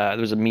things, there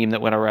was a meme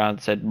that went around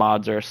that said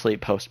mods are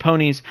asleep post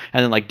ponies,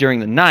 and then like during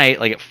the night,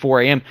 like at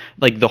 4 a.m.,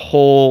 like the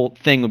whole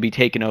thing would be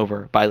taken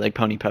over by like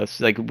pony posts.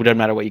 Like it doesn't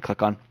matter what you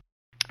click on,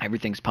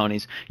 everything's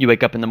ponies. You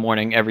wake up in the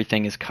morning,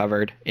 everything is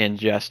covered in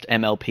just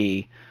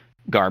MLP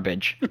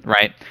garbage,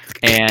 right?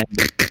 And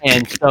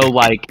so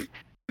like.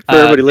 For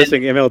everybody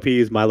listening, MLP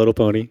is My Little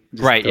Pony.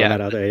 Just right, yeah.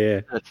 That out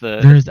there, yeah.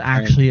 There's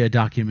actually a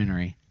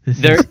documentary.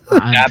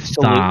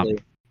 Absolutely.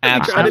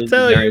 I'm trying to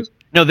tell you.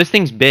 No, this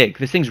thing's big.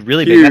 This thing's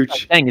really Huge. big.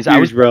 That's the thing is, I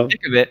was sick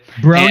of it.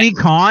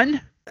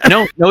 BronyCon?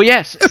 No,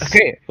 yes.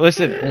 Okay,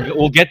 listen,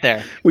 we'll get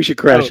there. We should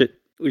crash it.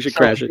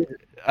 Crash it.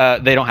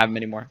 They don't have them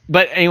anymore.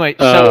 But anyway,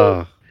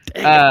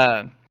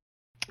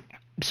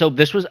 so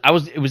this was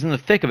it was in the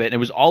thick of it, and it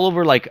was all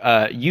over like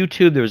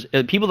YouTube. There was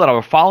people that I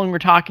were following were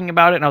talking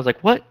about it, and I was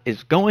like, what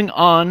is going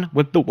on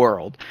with the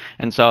world?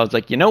 And so I was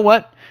like, you know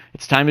what,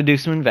 it's time to do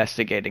some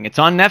investigating. It's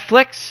on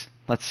Netflix,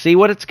 let's see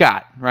what it's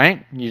got,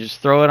 right? You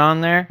just throw it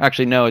on there.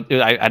 Actually no,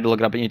 I had to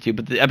look it up on YouTube,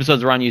 but the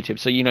episodes are on YouTube,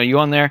 so you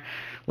on there,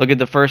 look at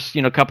the first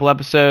couple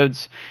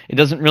episodes. It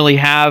doesn't really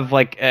have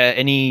like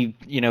any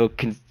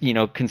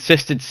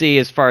consistency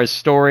as far as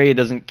story. It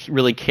doesn't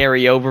really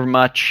carry over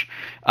much.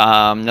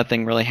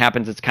 Nothing really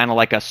happens. It's kind of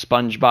like a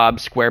SpongeBob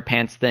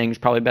SquarePants thing. Is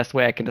probably the best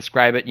way I can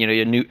describe it.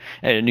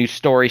 A new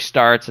story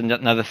starts and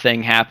another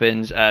thing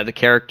happens. The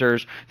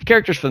characters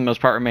for the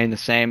most part remain the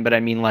same, but I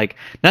mean like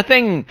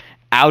nothing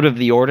out of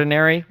the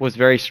ordinary was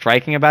very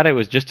striking about it. It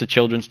was just a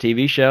children's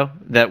TV show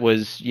that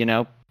was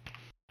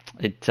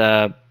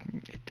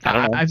I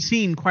don't know. I've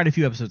seen quite a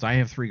few episodes. I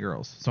have 3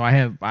 girls, so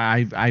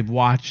I've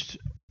watched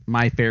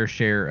my fair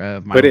share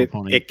of My Little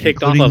Pony. It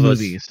kicked off of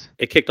movies.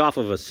 It kicked off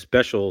of a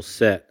special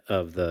set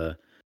of the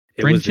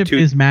Friendship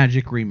is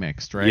Magic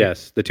remixed, right?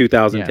 Yes, the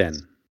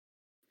 2010,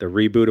 the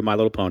reboot of My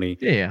Little Pony.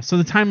 Yeah. So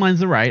the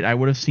timeline's right. I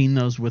would have seen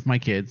those with my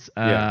kids.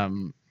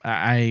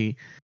 I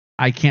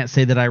can't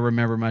say that I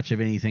remember much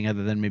of anything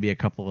other than maybe a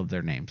couple of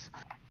their names,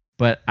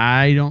 but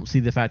I don't see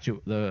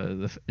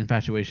the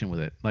infatuation with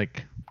it.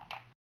 Like.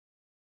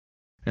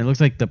 It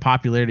looks like the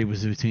popularity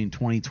was between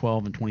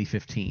 2012 and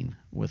 2015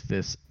 with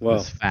this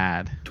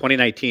fad.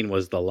 2019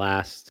 was the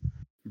last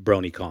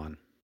BronyCon.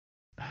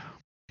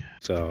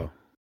 So,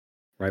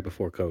 right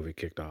before COVID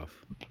kicked off.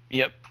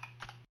 Yep.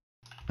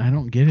 I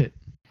don't get it.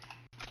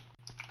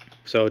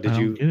 So did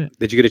you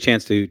get a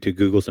chance to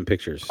Google some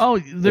pictures? Oh,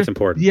 that's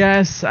important.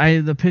 Yes,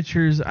 the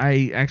pictures.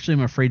 I actually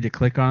am afraid to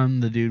click on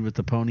the dude with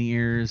the pony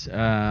ears.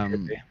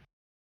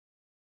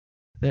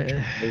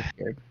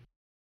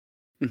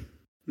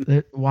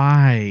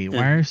 Why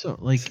are so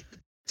like?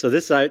 So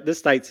this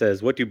site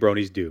says, what do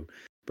bronies do?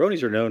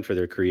 Bronies are known for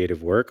their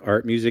creative work.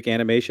 Art, music,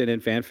 animation,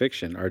 and fan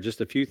fiction are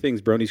just a few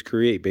things bronies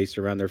create based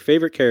around their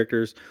favorite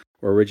characters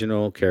or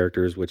original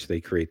characters which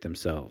they create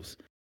themselves.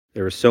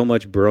 There is so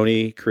much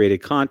brony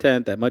created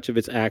content that much of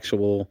it's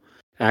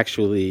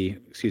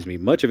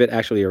much of it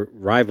actually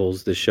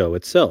rivals the show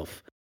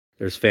itself.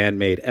 There's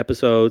fan-made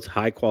episodes,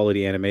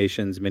 high-quality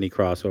animations, mini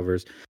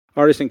crossovers,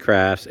 artists and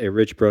crafts, a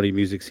rich Brony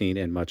music scene,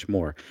 and much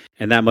more.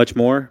 And that much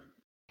more,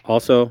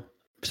 also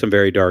some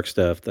very dark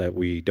stuff that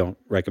we don't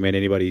recommend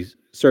anybody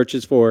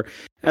searches for.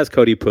 As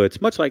Cody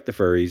puts, much like the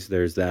furries,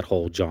 there's that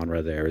whole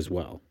genre there as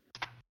well.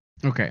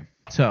 Okay,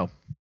 so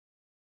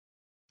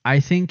I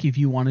think if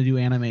you want to do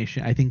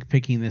animation, I think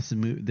picking this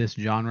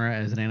genre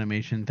as an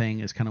animation thing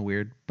is kind of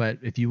weird. But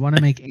if you want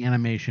to make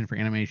animation for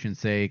animation's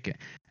sake,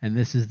 and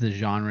this is the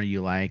genre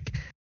you like,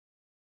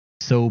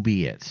 so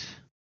be it.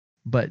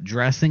 But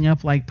dressing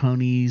up like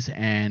ponies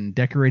and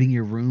decorating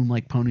your room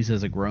like ponies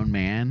as a grown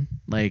man,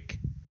 like,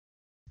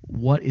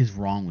 what is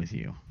wrong with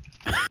you?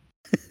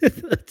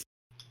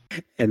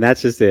 And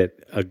that's just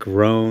it. A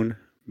grown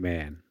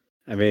man.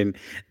 I mean,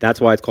 that's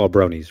why it's called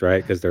bronies,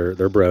 right? Because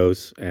they're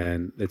bros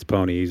and it's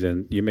ponies,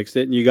 and you mixed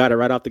it and you got it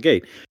right off the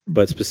gate.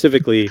 But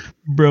specifically,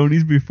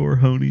 bronies before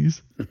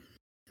honies.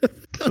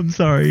 I'm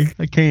sorry,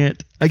 I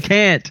can't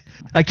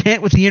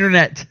with the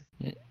internet.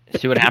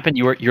 See what happened?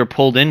 You were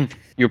pulled in.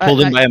 You were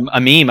pulled in by a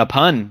meme, a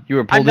pun. You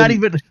were pulled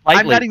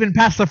I'm not even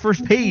past the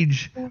first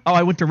page. Oh,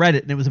 I went to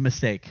Reddit and it was a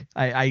mistake.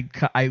 I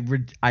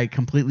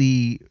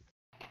completely.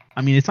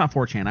 I mean, it's not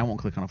 4chan. I won't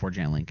click on a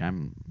 4chan link.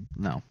 I'm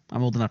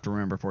old enough to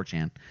remember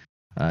 4chan.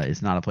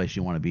 It's not a place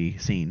you want to be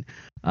seen.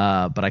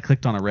 But I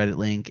clicked on a Reddit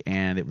link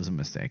and it was a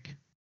mistake.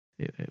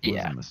 It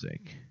was a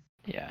mistake.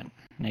 Yeah.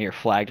 Now you're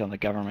flagged on the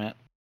government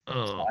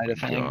side of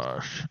things.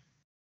 Gosh.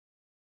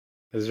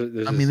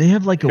 There's I mean, they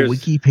have like a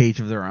wiki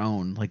page of their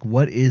own. Like,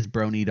 what is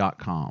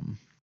brony.com?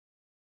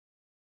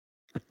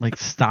 Like,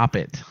 stop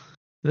it.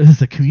 This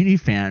is a community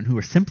fan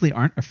who simply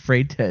aren't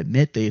afraid to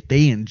admit that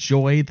they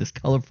enjoy this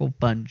colorful,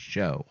 fun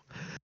show.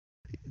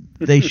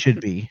 They should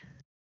be.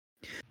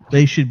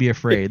 They should be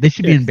afraid. They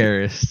should be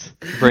embarrassed.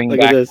 Bring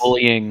back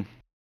bullying.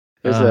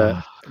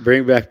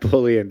 Bring back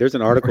bullying. There's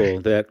an article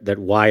that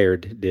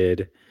Wired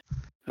did,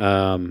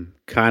 kind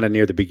of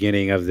near the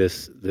beginning of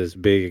this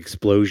big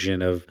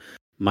explosion of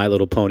My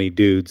Little Pony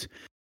dudes,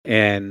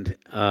 and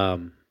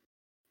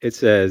it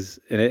says,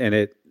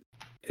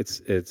 it's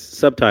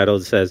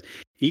subtitled. It says,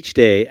 each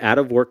day,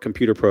 out-of-work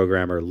computer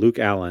programmer Luke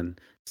Allen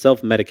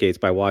self-medicates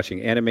by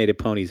watching animated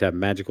ponies have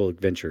magical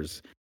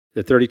adventures.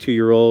 The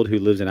 32-year-old who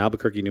lives in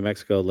Albuquerque, New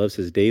Mexico, loves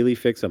his daily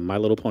fix of My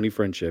Little Pony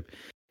friendship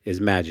is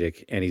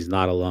magic, and he's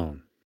not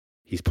alone.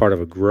 He's part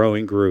of a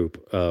growing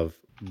group of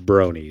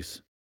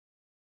bronies,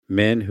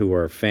 men who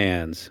are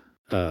fans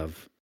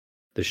of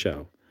the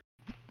show.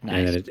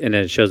 Nice. And then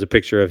it shows a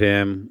picture of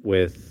him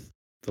with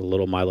the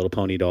little My Little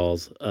Pony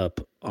dolls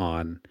up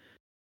on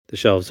the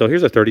shelf. So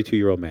here's a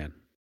 32-year-old man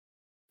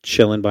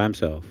chilling by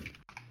himself,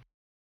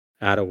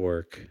 out of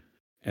work,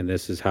 and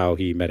this is how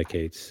he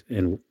medicates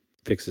and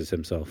fixes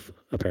himself,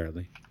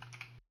 apparently.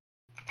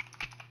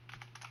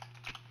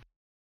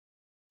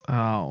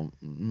 Oh.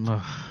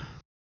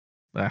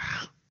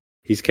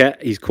 He's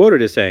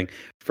quoted as saying,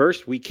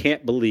 "First, we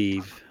can't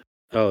believe."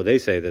 Oh, they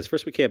say this.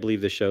 First, we can't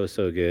believe this show is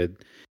so good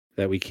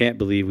that we can't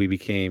believe we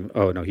became.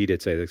 Oh no, he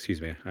did say that.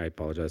 Excuse me. I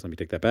apologize. Let me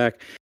take that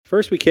back.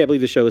 First, we can't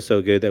believe the show is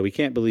so good that we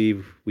can't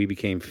believe we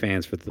became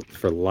fans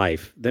for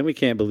life. Then we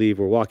can't believe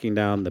we're walking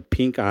down the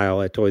pink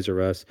aisle at Toys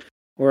R Us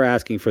or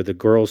asking for the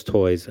girls'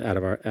 toys out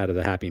of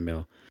the Happy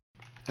Meal.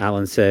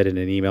 Allen said in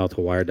an email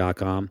to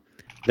Wired.com.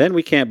 Then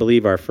we can't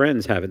believe our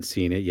friends haven't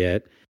seen it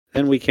yet.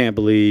 Then we can't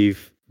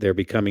believe they're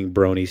becoming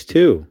bronies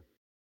too.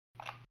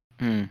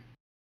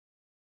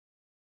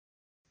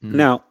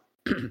 Now,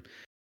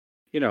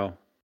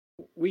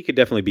 we could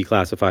definitely be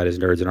classified as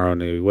nerds in our own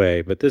new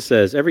way, but this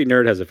says every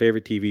nerd has a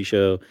favorite TV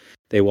show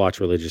they watch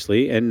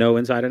religiously and know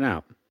inside and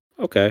out.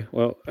 Okay,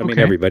 well, I mean,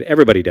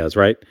 everybody does,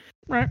 right?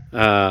 Right.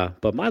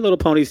 But My Little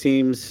Pony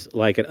seems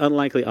like an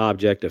unlikely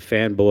object of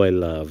fanboy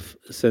love.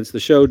 Since the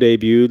show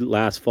debuted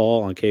last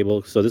fall on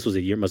cable, so this was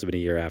must have been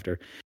a year after,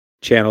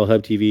 channel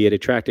Hub TV, it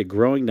attracted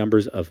growing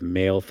numbers of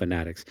male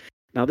fanatics.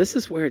 Now, this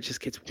is where it just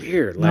gets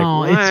weird. Like,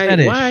 no, it's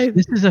fetish. Why?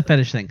 This is a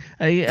fetish thing.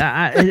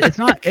 It's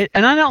not,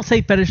 and I don't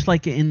say fetish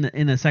like in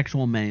a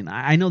sexual vein.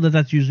 I know that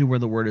that's usually where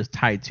the word is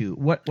tied to.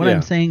 What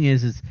I'm saying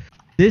is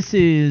this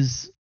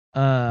is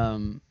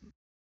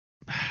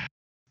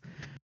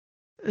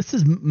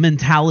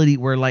mentality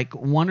where like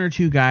one or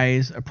two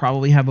guys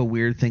probably have a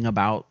weird thing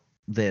about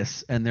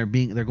this, and they're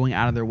going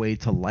out of their way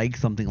to like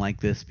something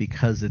like this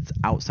because it's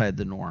outside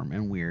the norm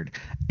and weird,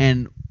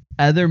 and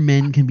other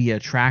men can be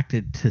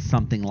attracted to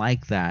something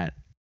like that.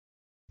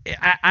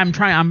 I'm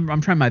trying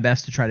my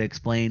best to try to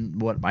explain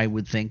what I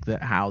would think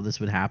that how this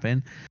would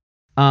happen.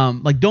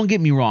 Like, don't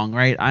get me wrong,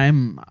 right? I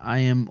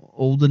am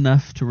old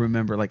enough to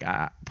remember, like,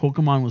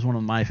 Pokemon was one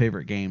of my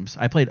favorite games.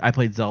 I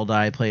played Zelda,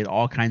 I played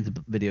all kinds of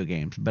video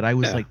games, but I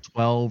was like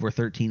 12 or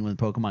 13 when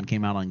Pokemon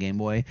came out on Game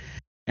Boy,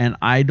 and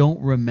I don't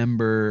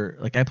remember,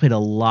 like, I played a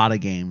lot of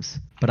games,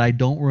 but I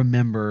don't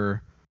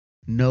remember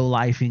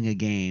no-lifing a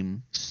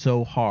game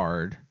so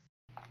hard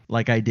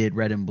like I did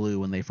Red and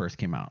Blue when they first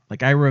came out.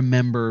 Like, I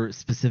remember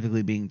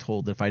specifically being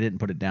told that if I didn't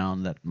put it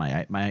down that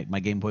my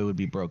Game Boy would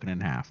be broken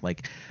in half.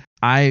 Like,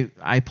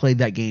 I played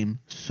that game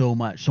so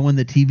much. So when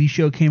the TV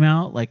show came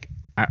out, like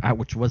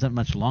which wasn't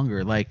much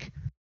longer, like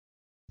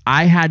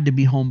I had to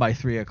be home by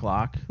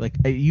 3:00. Like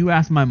you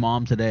asked my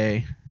mom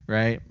today,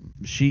 right?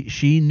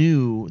 She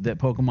knew that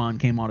Pokemon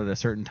came out at a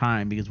certain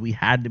time because we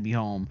had to be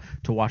home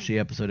to watch the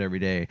episode every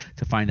day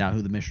to find out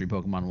who the mystery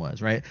Pokemon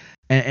was, right?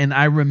 And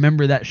I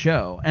remember that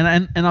show.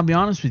 And I'll be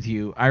honest with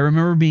you, I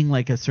remember being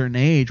like a certain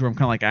age where I'm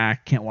kind of like, I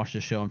can't watch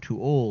this show, I'm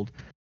too old,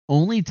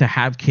 only to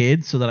have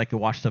kids so that I could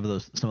watch some of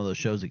those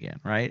shows again,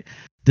 right?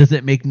 Does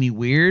it make me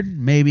weird?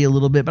 Maybe a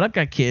little bit, but I've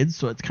got kids,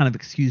 so it's kind of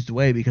excused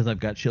away because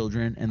I've got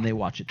children and they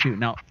watch it too.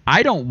 Now,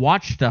 I don't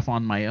watch stuff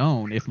on my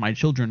own if my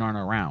children aren't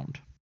around.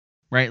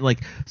 Right, like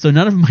so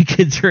none of my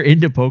kids are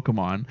into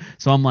Pokemon,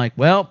 so I'm like,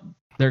 well,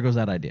 there goes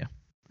that idea.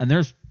 And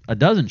there's a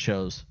dozen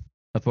shows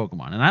of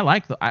Pokemon, and I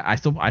like I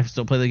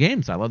still play the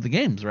games. I love the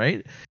games,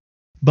 right?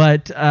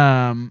 But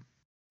I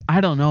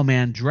don't know,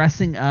 man.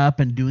 Dressing up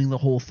and doing the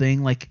whole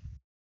thing, like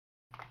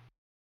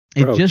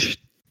it just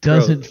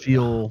doesn't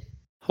feel.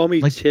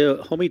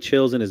 Homie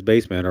chills in his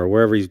basement or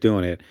wherever he's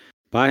doing it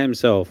by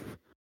himself.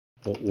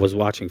 Was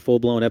watching full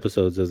blown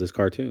episodes of this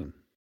cartoon.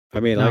 I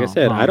mean, like I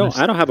said, I don't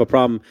have a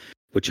problem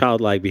with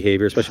childlike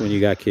behavior, especially when you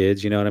got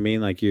kids, you know what I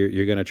mean? Like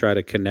you're going to try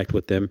to connect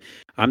with them.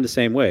 I'm the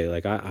same way.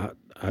 Like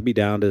I'd be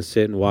down to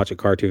sit and watch a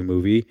cartoon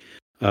movie.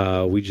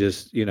 We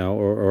just, you know,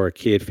 or a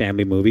kid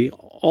family movie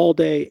all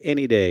day,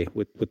 any day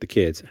with the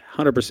kids,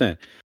 100%.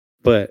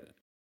 But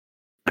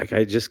like,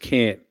 I just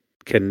can't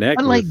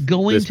connect with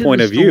going this to point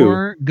the of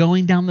store, view.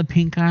 Going down the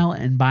pink aisle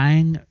and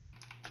buying,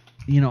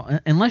 you know,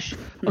 unless,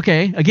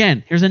 okay,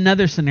 again, here's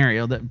another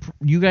scenario that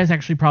you guys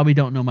actually probably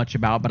don't know much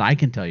about, but I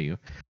can tell you.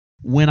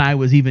 When I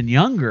was even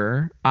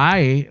younger,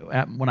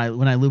 when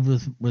I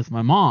lived with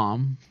my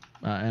mom,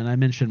 and I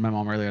mentioned my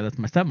mom earlier, that's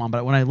my stepmom,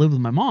 but when I lived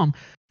with my mom,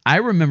 I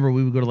remember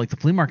we would go to like the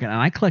flea market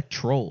and I collect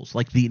trolls,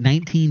 like the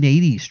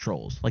 1980s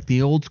trolls, like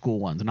the old school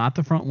ones, not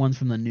the front ones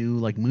from the new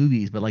like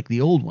movies, but like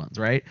the old ones,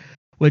 right?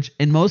 Which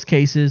in most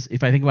cases,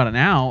 if I think about it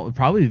now, would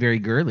probably be very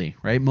girly,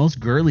 right? Most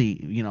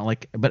girly, you know,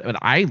 like, but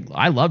I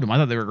loved them. I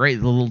thought they were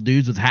great. The little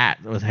dudes with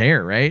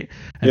hair, right?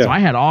 And so I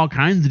had all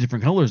kinds of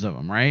different colors of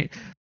them, right?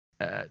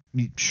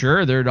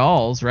 Sure, they're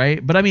dolls,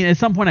 right? But I mean, at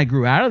some point I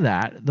grew out of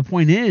that. The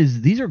point is,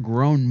 these are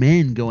grown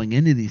men going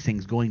into these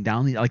things, going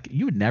down like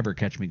you would never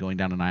catch me going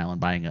down an aisle and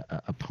buying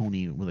a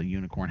pony with a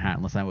unicorn hat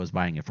unless I was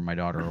buying it for my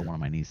daughter or one of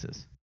my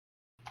nieces.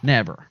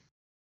 Never.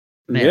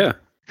 Yeah.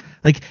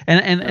 Like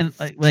and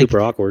like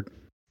super awkward.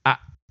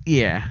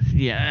 Yeah.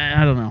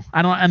 I don't know.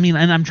 I mean,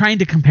 and I'm trying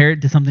to compare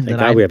it to something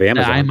that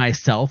I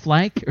myself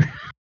like.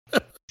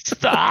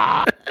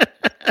 Stop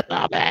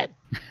it.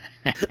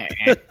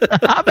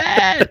 Stop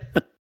it!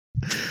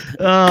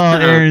 Oh,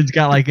 Aaron's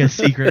got like a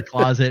secret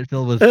closet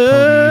filled with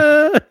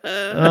ponies.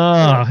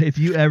 Oh, if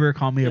you ever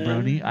call me a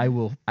brony, I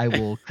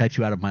will cut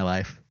you out of my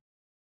life.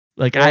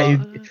 Like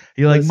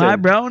you're like my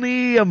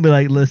brony. I'm be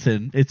like,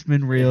 listen, it's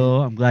been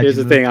real. I'm glad. Here's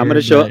the thing. I'm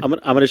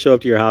gonna show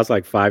up to your house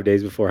like 5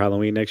 days before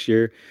Halloween next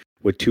year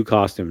with 2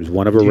 costumes,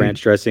 one of a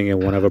ranch dressing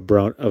and one of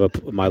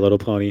a My Little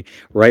Pony,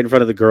 right in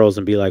front of the girls,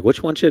 and be like,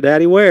 which one should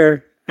Daddy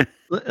wear?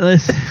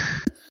 Listen.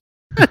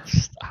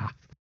 Stop.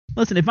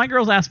 Listen, if my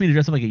girls ask me to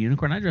dress up like a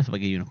unicorn, I dress up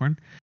like a unicorn.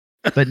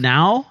 But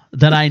now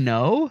that I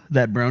know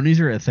that bronies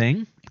are a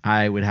thing,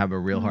 I would have a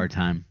real hard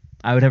time.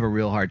 I would have a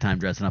real hard time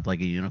dressing up like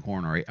a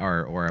unicorn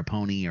or a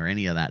pony or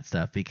any of that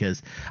stuff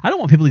because I don't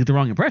want people to get the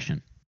wrong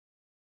impression.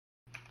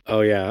 Oh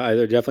yeah,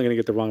 they're definitely gonna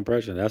get the wrong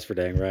impression. That's for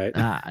dang right.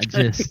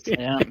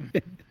 Yeah,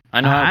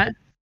 I know.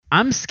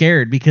 I'm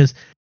scared because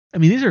I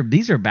mean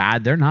these are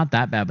bad. They're not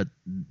that bad, but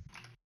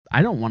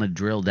I don't want to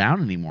drill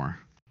down anymore.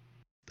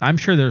 I'm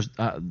sure there's,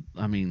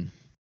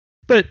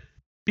 but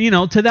you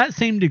know, to that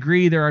same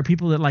degree, there are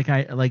people that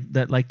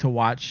like to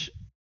watch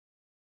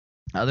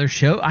other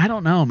shows. I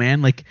don't know,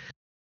 man. Like,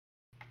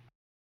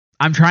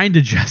 I'm trying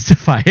to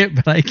justify it,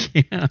 but I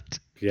can't.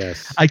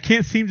 Yes. I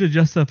can't seem to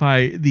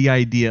justify the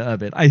idea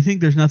of it. I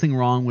think there's nothing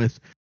wrong with.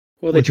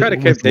 Well, they try to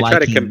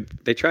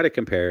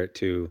compare it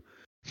to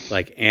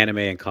like anime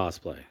and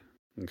cosplay.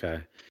 Okay,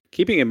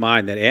 keeping in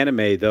mind that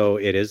anime, though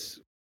it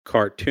is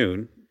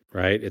cartoon.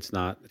 Right, it's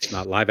not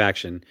live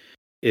action.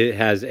 It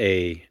has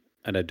an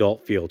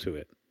adult feel to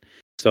it.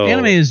 So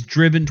anime is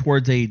driven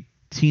towards a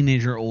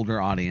teenager, older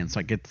audience.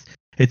 Like it's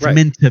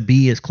meant to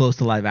be as close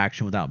to live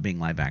action without being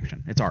live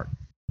action. It's art.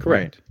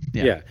 Correct.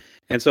 Right? Yeah.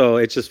 And so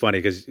it's just funny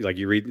because like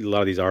you read a lot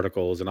of these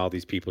articles and all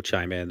these people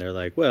chime in. They're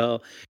like,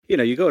 well, you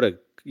know, you go to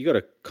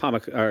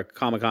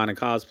Comic-Con and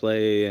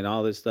cosplay and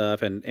all this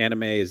stuff, and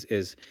anime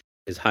is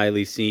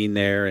highly seen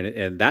there,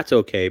 and that's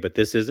okay. But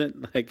this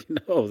isn't. Like,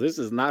 no, this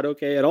is not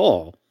okay at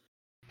all.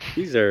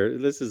 This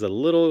is a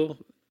little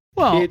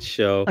kid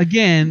show.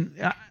 Again,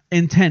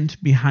 intent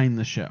behind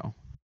the show,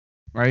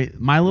 right?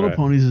 My Little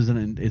Ponies is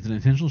an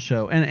intentional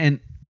show, and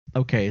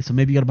okay, so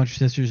maybe you got a bunch of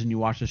sisters and you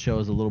watch the show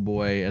as a little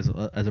boy, as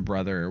a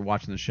brother,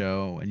 watching the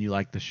show, and you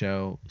like the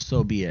show.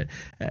 So be it.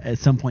 At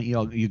some point,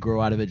 you grow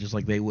out of it just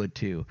like they would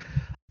too.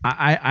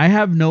 I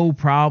have no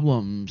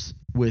problems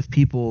with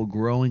people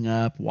growing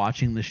up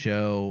watching the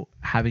show,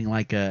 having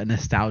like a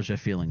nostalgia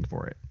feeling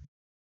for it.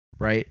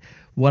 right?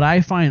 What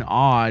I find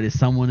odd is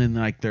someone in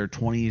like their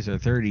 20s or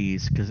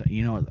 30s, because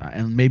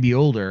and maybe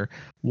older,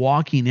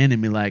 walking in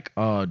and be like,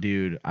 "Oh,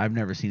 dude, I've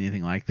never seen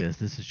anything like this.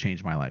 This has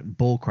changed my life."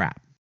 Bull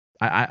crap.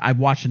 I've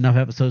watched enough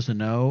episodes to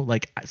know,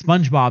 like,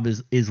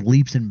 SpongeBob is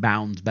leaps and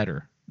bounds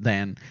better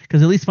than,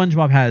 because at least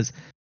SpongeBob has,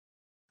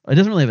 it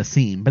doesn't really have a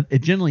theme, but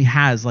it generally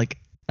has like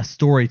a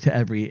story to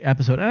every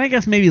episode. And I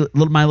guess maybe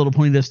My Little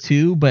Pony does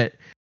too, but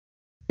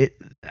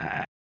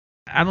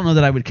I don't know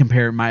that I would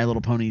compare My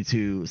Little Pony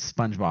to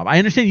SpongeBob. I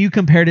understand you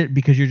compared it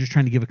because you're just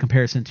trying to give a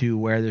comparison to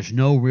where there's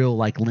no real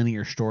like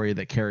linear story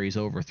that carries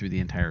over through the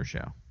entire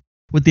show,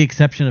 with the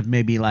exception of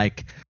maybe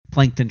like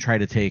Plankton try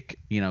to take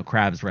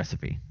Crab's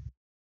recipe,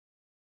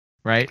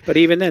 right? But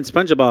even then,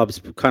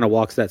 SpongeBob's kind of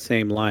walks that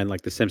same line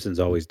like The Simpsons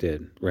always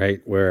did, right?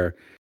 Where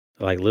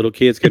like little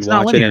kids can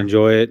watch it and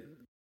enjoy it.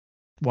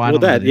 Well, I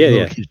don't know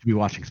little kids should be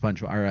watching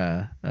SpongeBob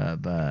or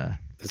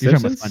you're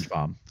talking about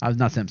SpongeBob. I was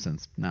not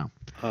Simpsons. No.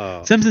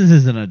 Oh. Simpsons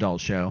is an adult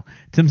show.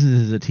 Simpsons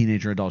is a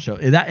teenager adult show.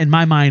 That, in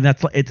my mind,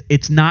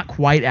 it's not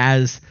quite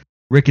as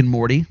Rick and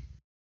Morty.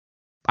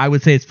 I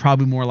would say it's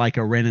probably more like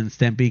a Ren and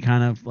Stimpy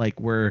kind of, like,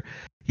 where,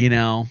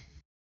 I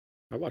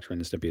watched Ren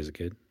and Stimpy as a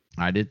kid.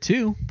 I did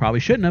too. Probably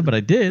shouldn't have, but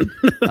I did.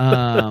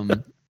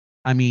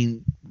 I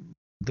mean,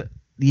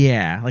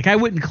 like, I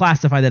wouldn't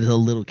classify that as a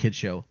little kid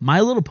show.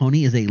 My Little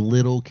Pony is a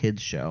little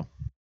kids show.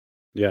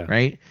 Yeah.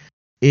 Right?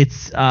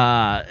 It's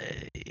I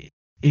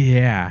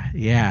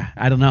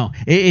don't know.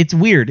 It's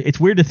weird. It's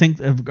weird to think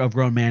of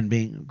grown men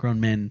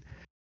being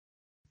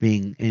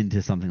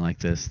into something like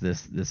this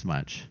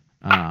much.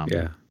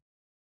 Yeah.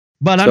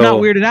 But I'm not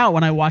weirded out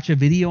when I watch a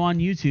video on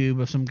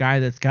YouTube of some guy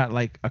that's got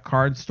like a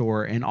card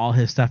store and all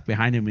his stuff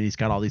behind him, and he's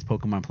got all these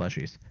Pokemon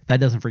plushies. That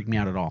doesn't freak me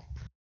out at all.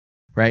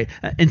 Right?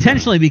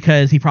 Intentionally,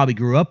 because he probably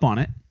grew up on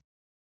it.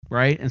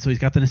 Right? And so he's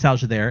got the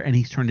nostalgia there, and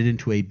he's turned it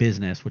into a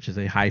business, which is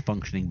a high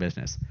functioning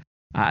business.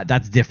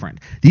 That's different.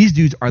 These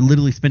dudes are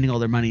literally spending all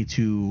their money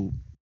to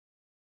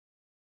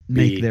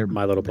make their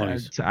My Little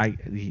Ponies. I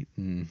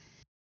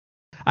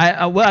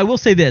will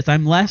say this: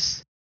 I'm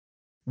less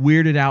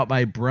weirded out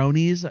by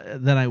bronies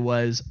than I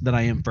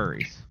am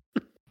furries.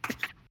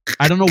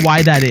 I don't know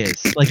why that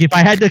is. Like, if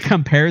I had to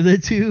compare the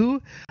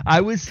two, I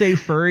would say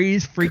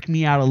furries freak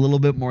me out a little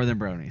bit more than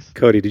bronies.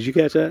 Cody, did you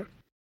catch that?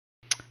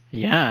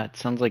 Yeah, it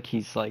sounds like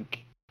he's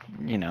like,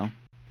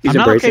 I'm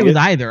not okay with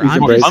either.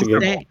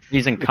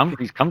 He's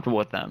comfortable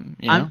with them.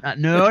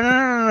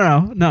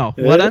 No.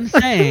 What I'm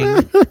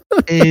saying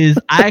is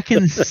I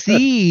can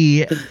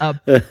see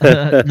not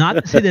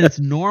to say that it's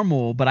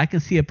normal, but I can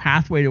see a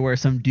pathway to where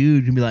some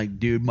dude can be like,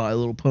 "Dude, My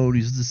Little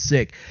Ponies is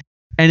sick,"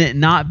 and it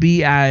not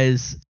be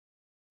as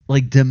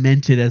like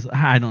demented as,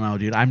 I don't know,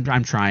 dude.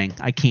 I'm trying.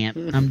 I can't.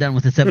 I'm done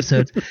with this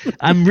episode.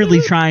 I'm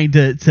really trying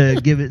to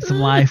give it some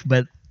life,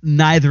 but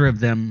neither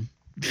of them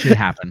should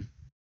happen.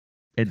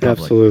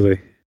 Absolutely.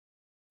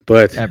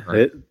 But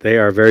they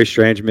are a very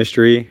strange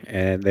mystery,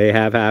 and they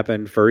have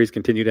happened. Furries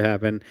continue to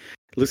happen.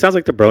 It sounds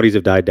like the bronies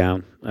have died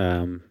down.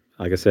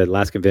 Like I said,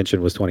 last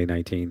convention was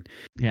 2019.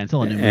 Yeah,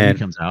 until a new movie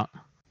comes out.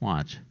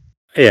 Watch.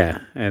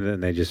 Yeah, and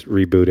then they just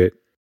reboot it,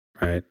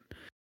 right?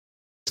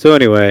 So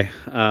anyway,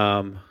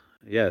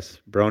 yes,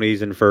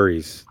 bronies and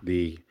furries,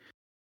 the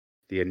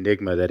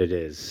enigma that it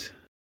is.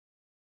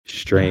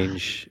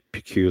 Strange,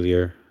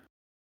 peculiar,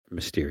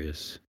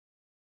 mysterious.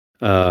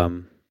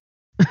 So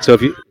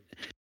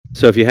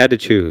if you had to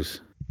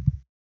choose,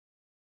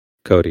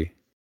 Cody,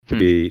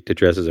 to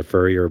dress as a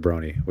furry or a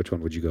brony, which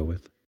one would you go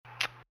with?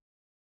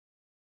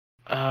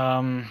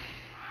 Don't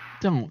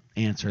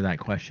answer that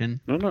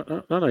question. No. You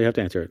have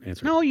to answer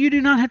it. No, you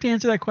do not have to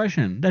answer that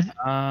question.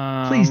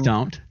 Please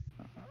don't.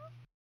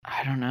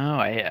 I don't know.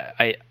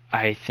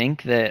 I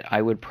think that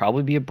I would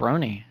probably be a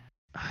brony.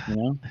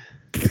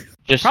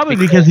 Just probably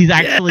because he's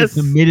actually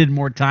committed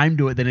more time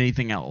to it than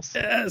anything else.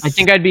 Yes. I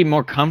think I'd be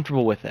more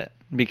comfortable with it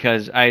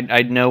because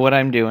I'd know what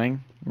I'm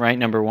doing. Right,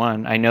 number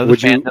one, I know the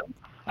fandom.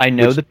 I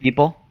know the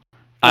people.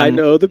 I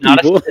know the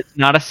people. It's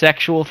not a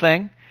sexual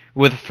thing.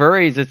 With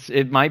furries,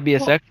 it might be a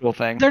sexual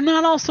thing. They're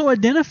not also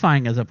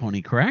identifying as a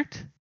pony,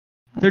 correct?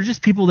 They're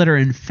just people that are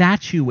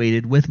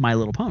infatuated with My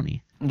Little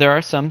Pony. There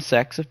are some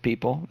sects of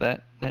people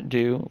that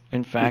do,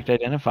 in fact,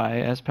 identify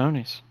as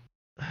ponies.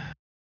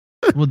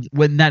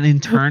 Wouldn't that in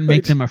turn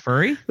make them a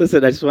furry?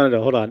 Listen, I just wanted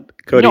to hold on,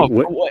 Cody.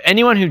 No,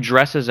 anyone who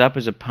dresses up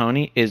as a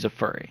pony is a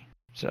furry.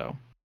 So,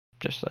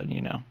 just letting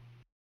you know.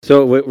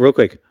 So, real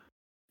quick,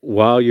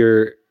 while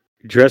you're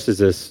dressed as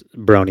this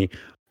brony,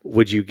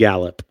 would you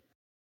gallop?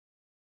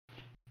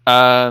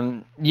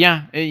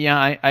 Yeah.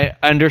 I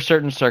under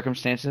certain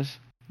circumstances,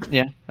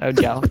 yeah, I would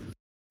gallop.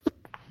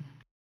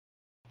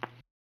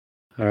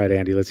 All right,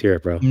 Andy, let's hear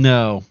it, bro.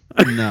 No.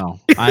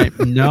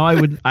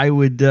 I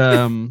would.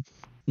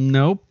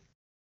 Nope.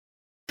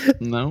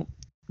 No.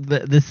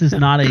 This is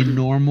not a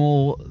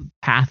normal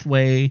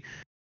pathway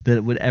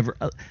that would ever.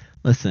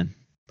 Listen.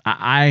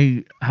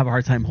 I have a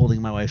hard time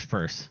holding my wife's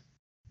purse.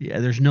 Yeah,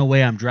 there's no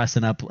way I'm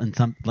dressing up in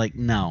some, like,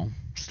 no.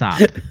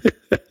 Stop.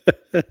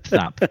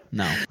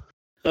 No.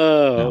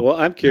 Oh, well,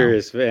 I'm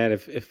curious, man.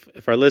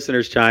 If our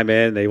listeners chime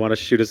in, they want to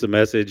shoot us a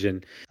message,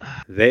 and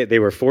they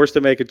were forced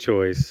to make a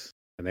choice,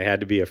 and they had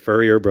to be a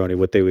furry or a brony,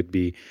 what they would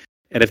be,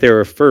 and if they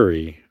were a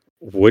furry,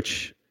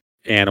 which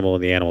animal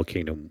in the animal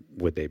kingdom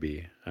would they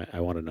be? I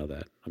want to know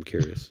that. I'm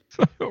curious.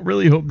 I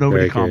really hope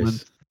nobody Very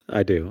comments. curious.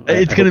 I do.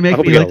 It's going to make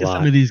me like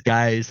some of these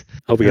guys.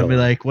 Hope we I'll be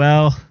like,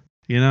 well,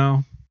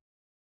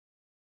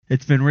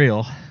 it's been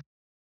real.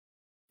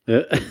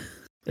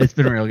 It's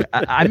been real.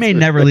 I may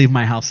never leave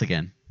my house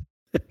again.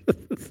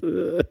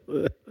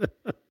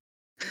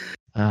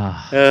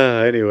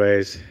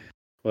 Anyways,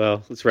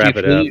 well, let's wrap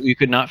it up. You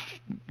could not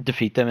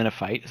defeat them in a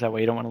fight. Is that why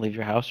you don't want to leave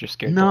your house? You're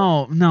scared.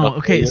 No.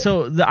 Okay,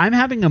 so I'm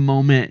having a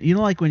moment.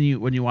 Like when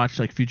you watch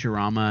like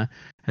Futurama,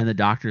 and the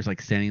doctor's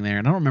like standing there,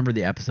 and I don't remember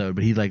the episode,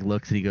 but he like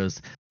looks and he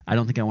goes, "I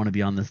don't think I want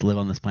to live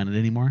on this planet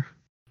anymore."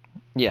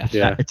 Yes.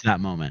 Yeah. It's that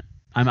moment.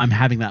 I'm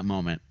having that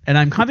moment, and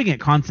I'm having it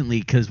constantly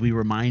because we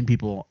remind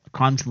people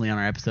constantly on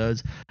our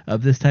episodes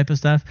of this type of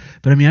stuff.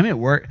 But I mean, I'm at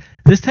work.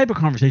 This type of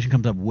conversation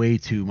comes up way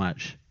too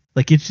much.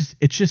 Like it's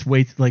just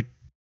way like.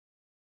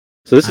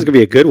 So this is gonna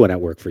be a good one at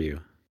work for you.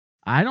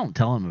 I don't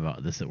tell them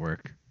about this at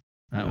work.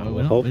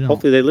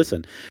 Hopefully they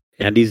listen.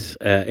 Andy's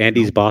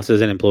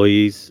bosses and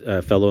employees,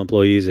 fellow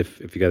employees,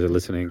 if you guys are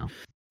listening,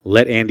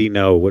 let Andy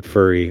know what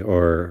furry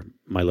or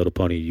My Little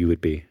Pony you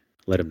would be.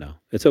 Let him know.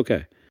 It's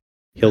okay.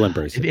 He'll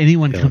embrace it. If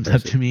anyone comes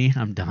up to me,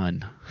 I'm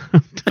done.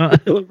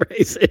 He'll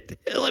embrace it.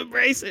 He'll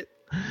embrace it.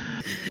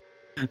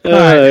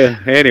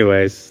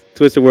 Anyways,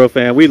 Twisted World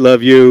fan, we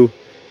love you.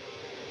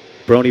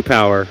 Brony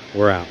Power,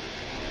 we're out.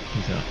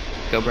 Peace out.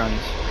 Go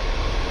Brownies.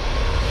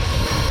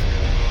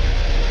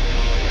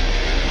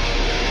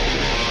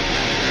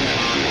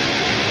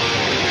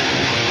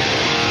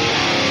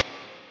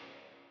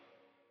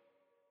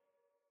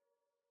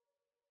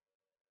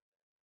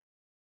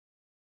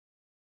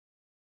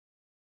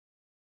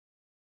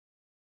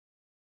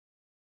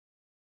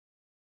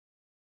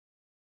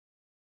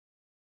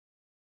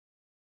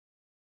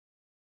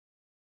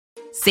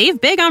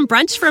 Save big on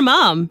brunch for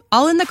mom,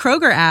 all in the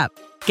Kroger app.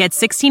 Get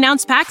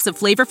 16-ounce packs of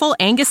flavorful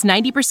Angus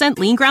 90%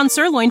 lean ground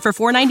sirloin for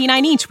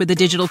 $4.99 each with a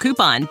digital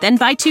coupon. Then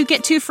buy 2,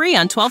 get 2 free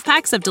on 12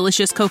 packs of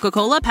delicious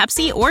Coca-Cola,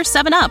 Pepsi, or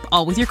 7-Up,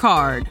 all with your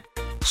card.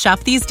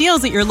 Shop these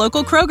deals at your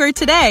local Kroger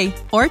today,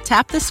 or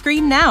tap the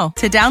screen now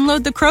to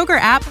download the Kroger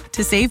app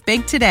to save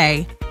big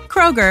today.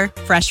 Kroger,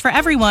 fresh for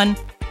everyone.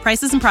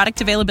 Prices and product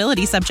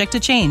availability subject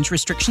to change.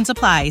 Restrictions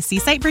apply. See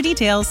site for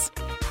details.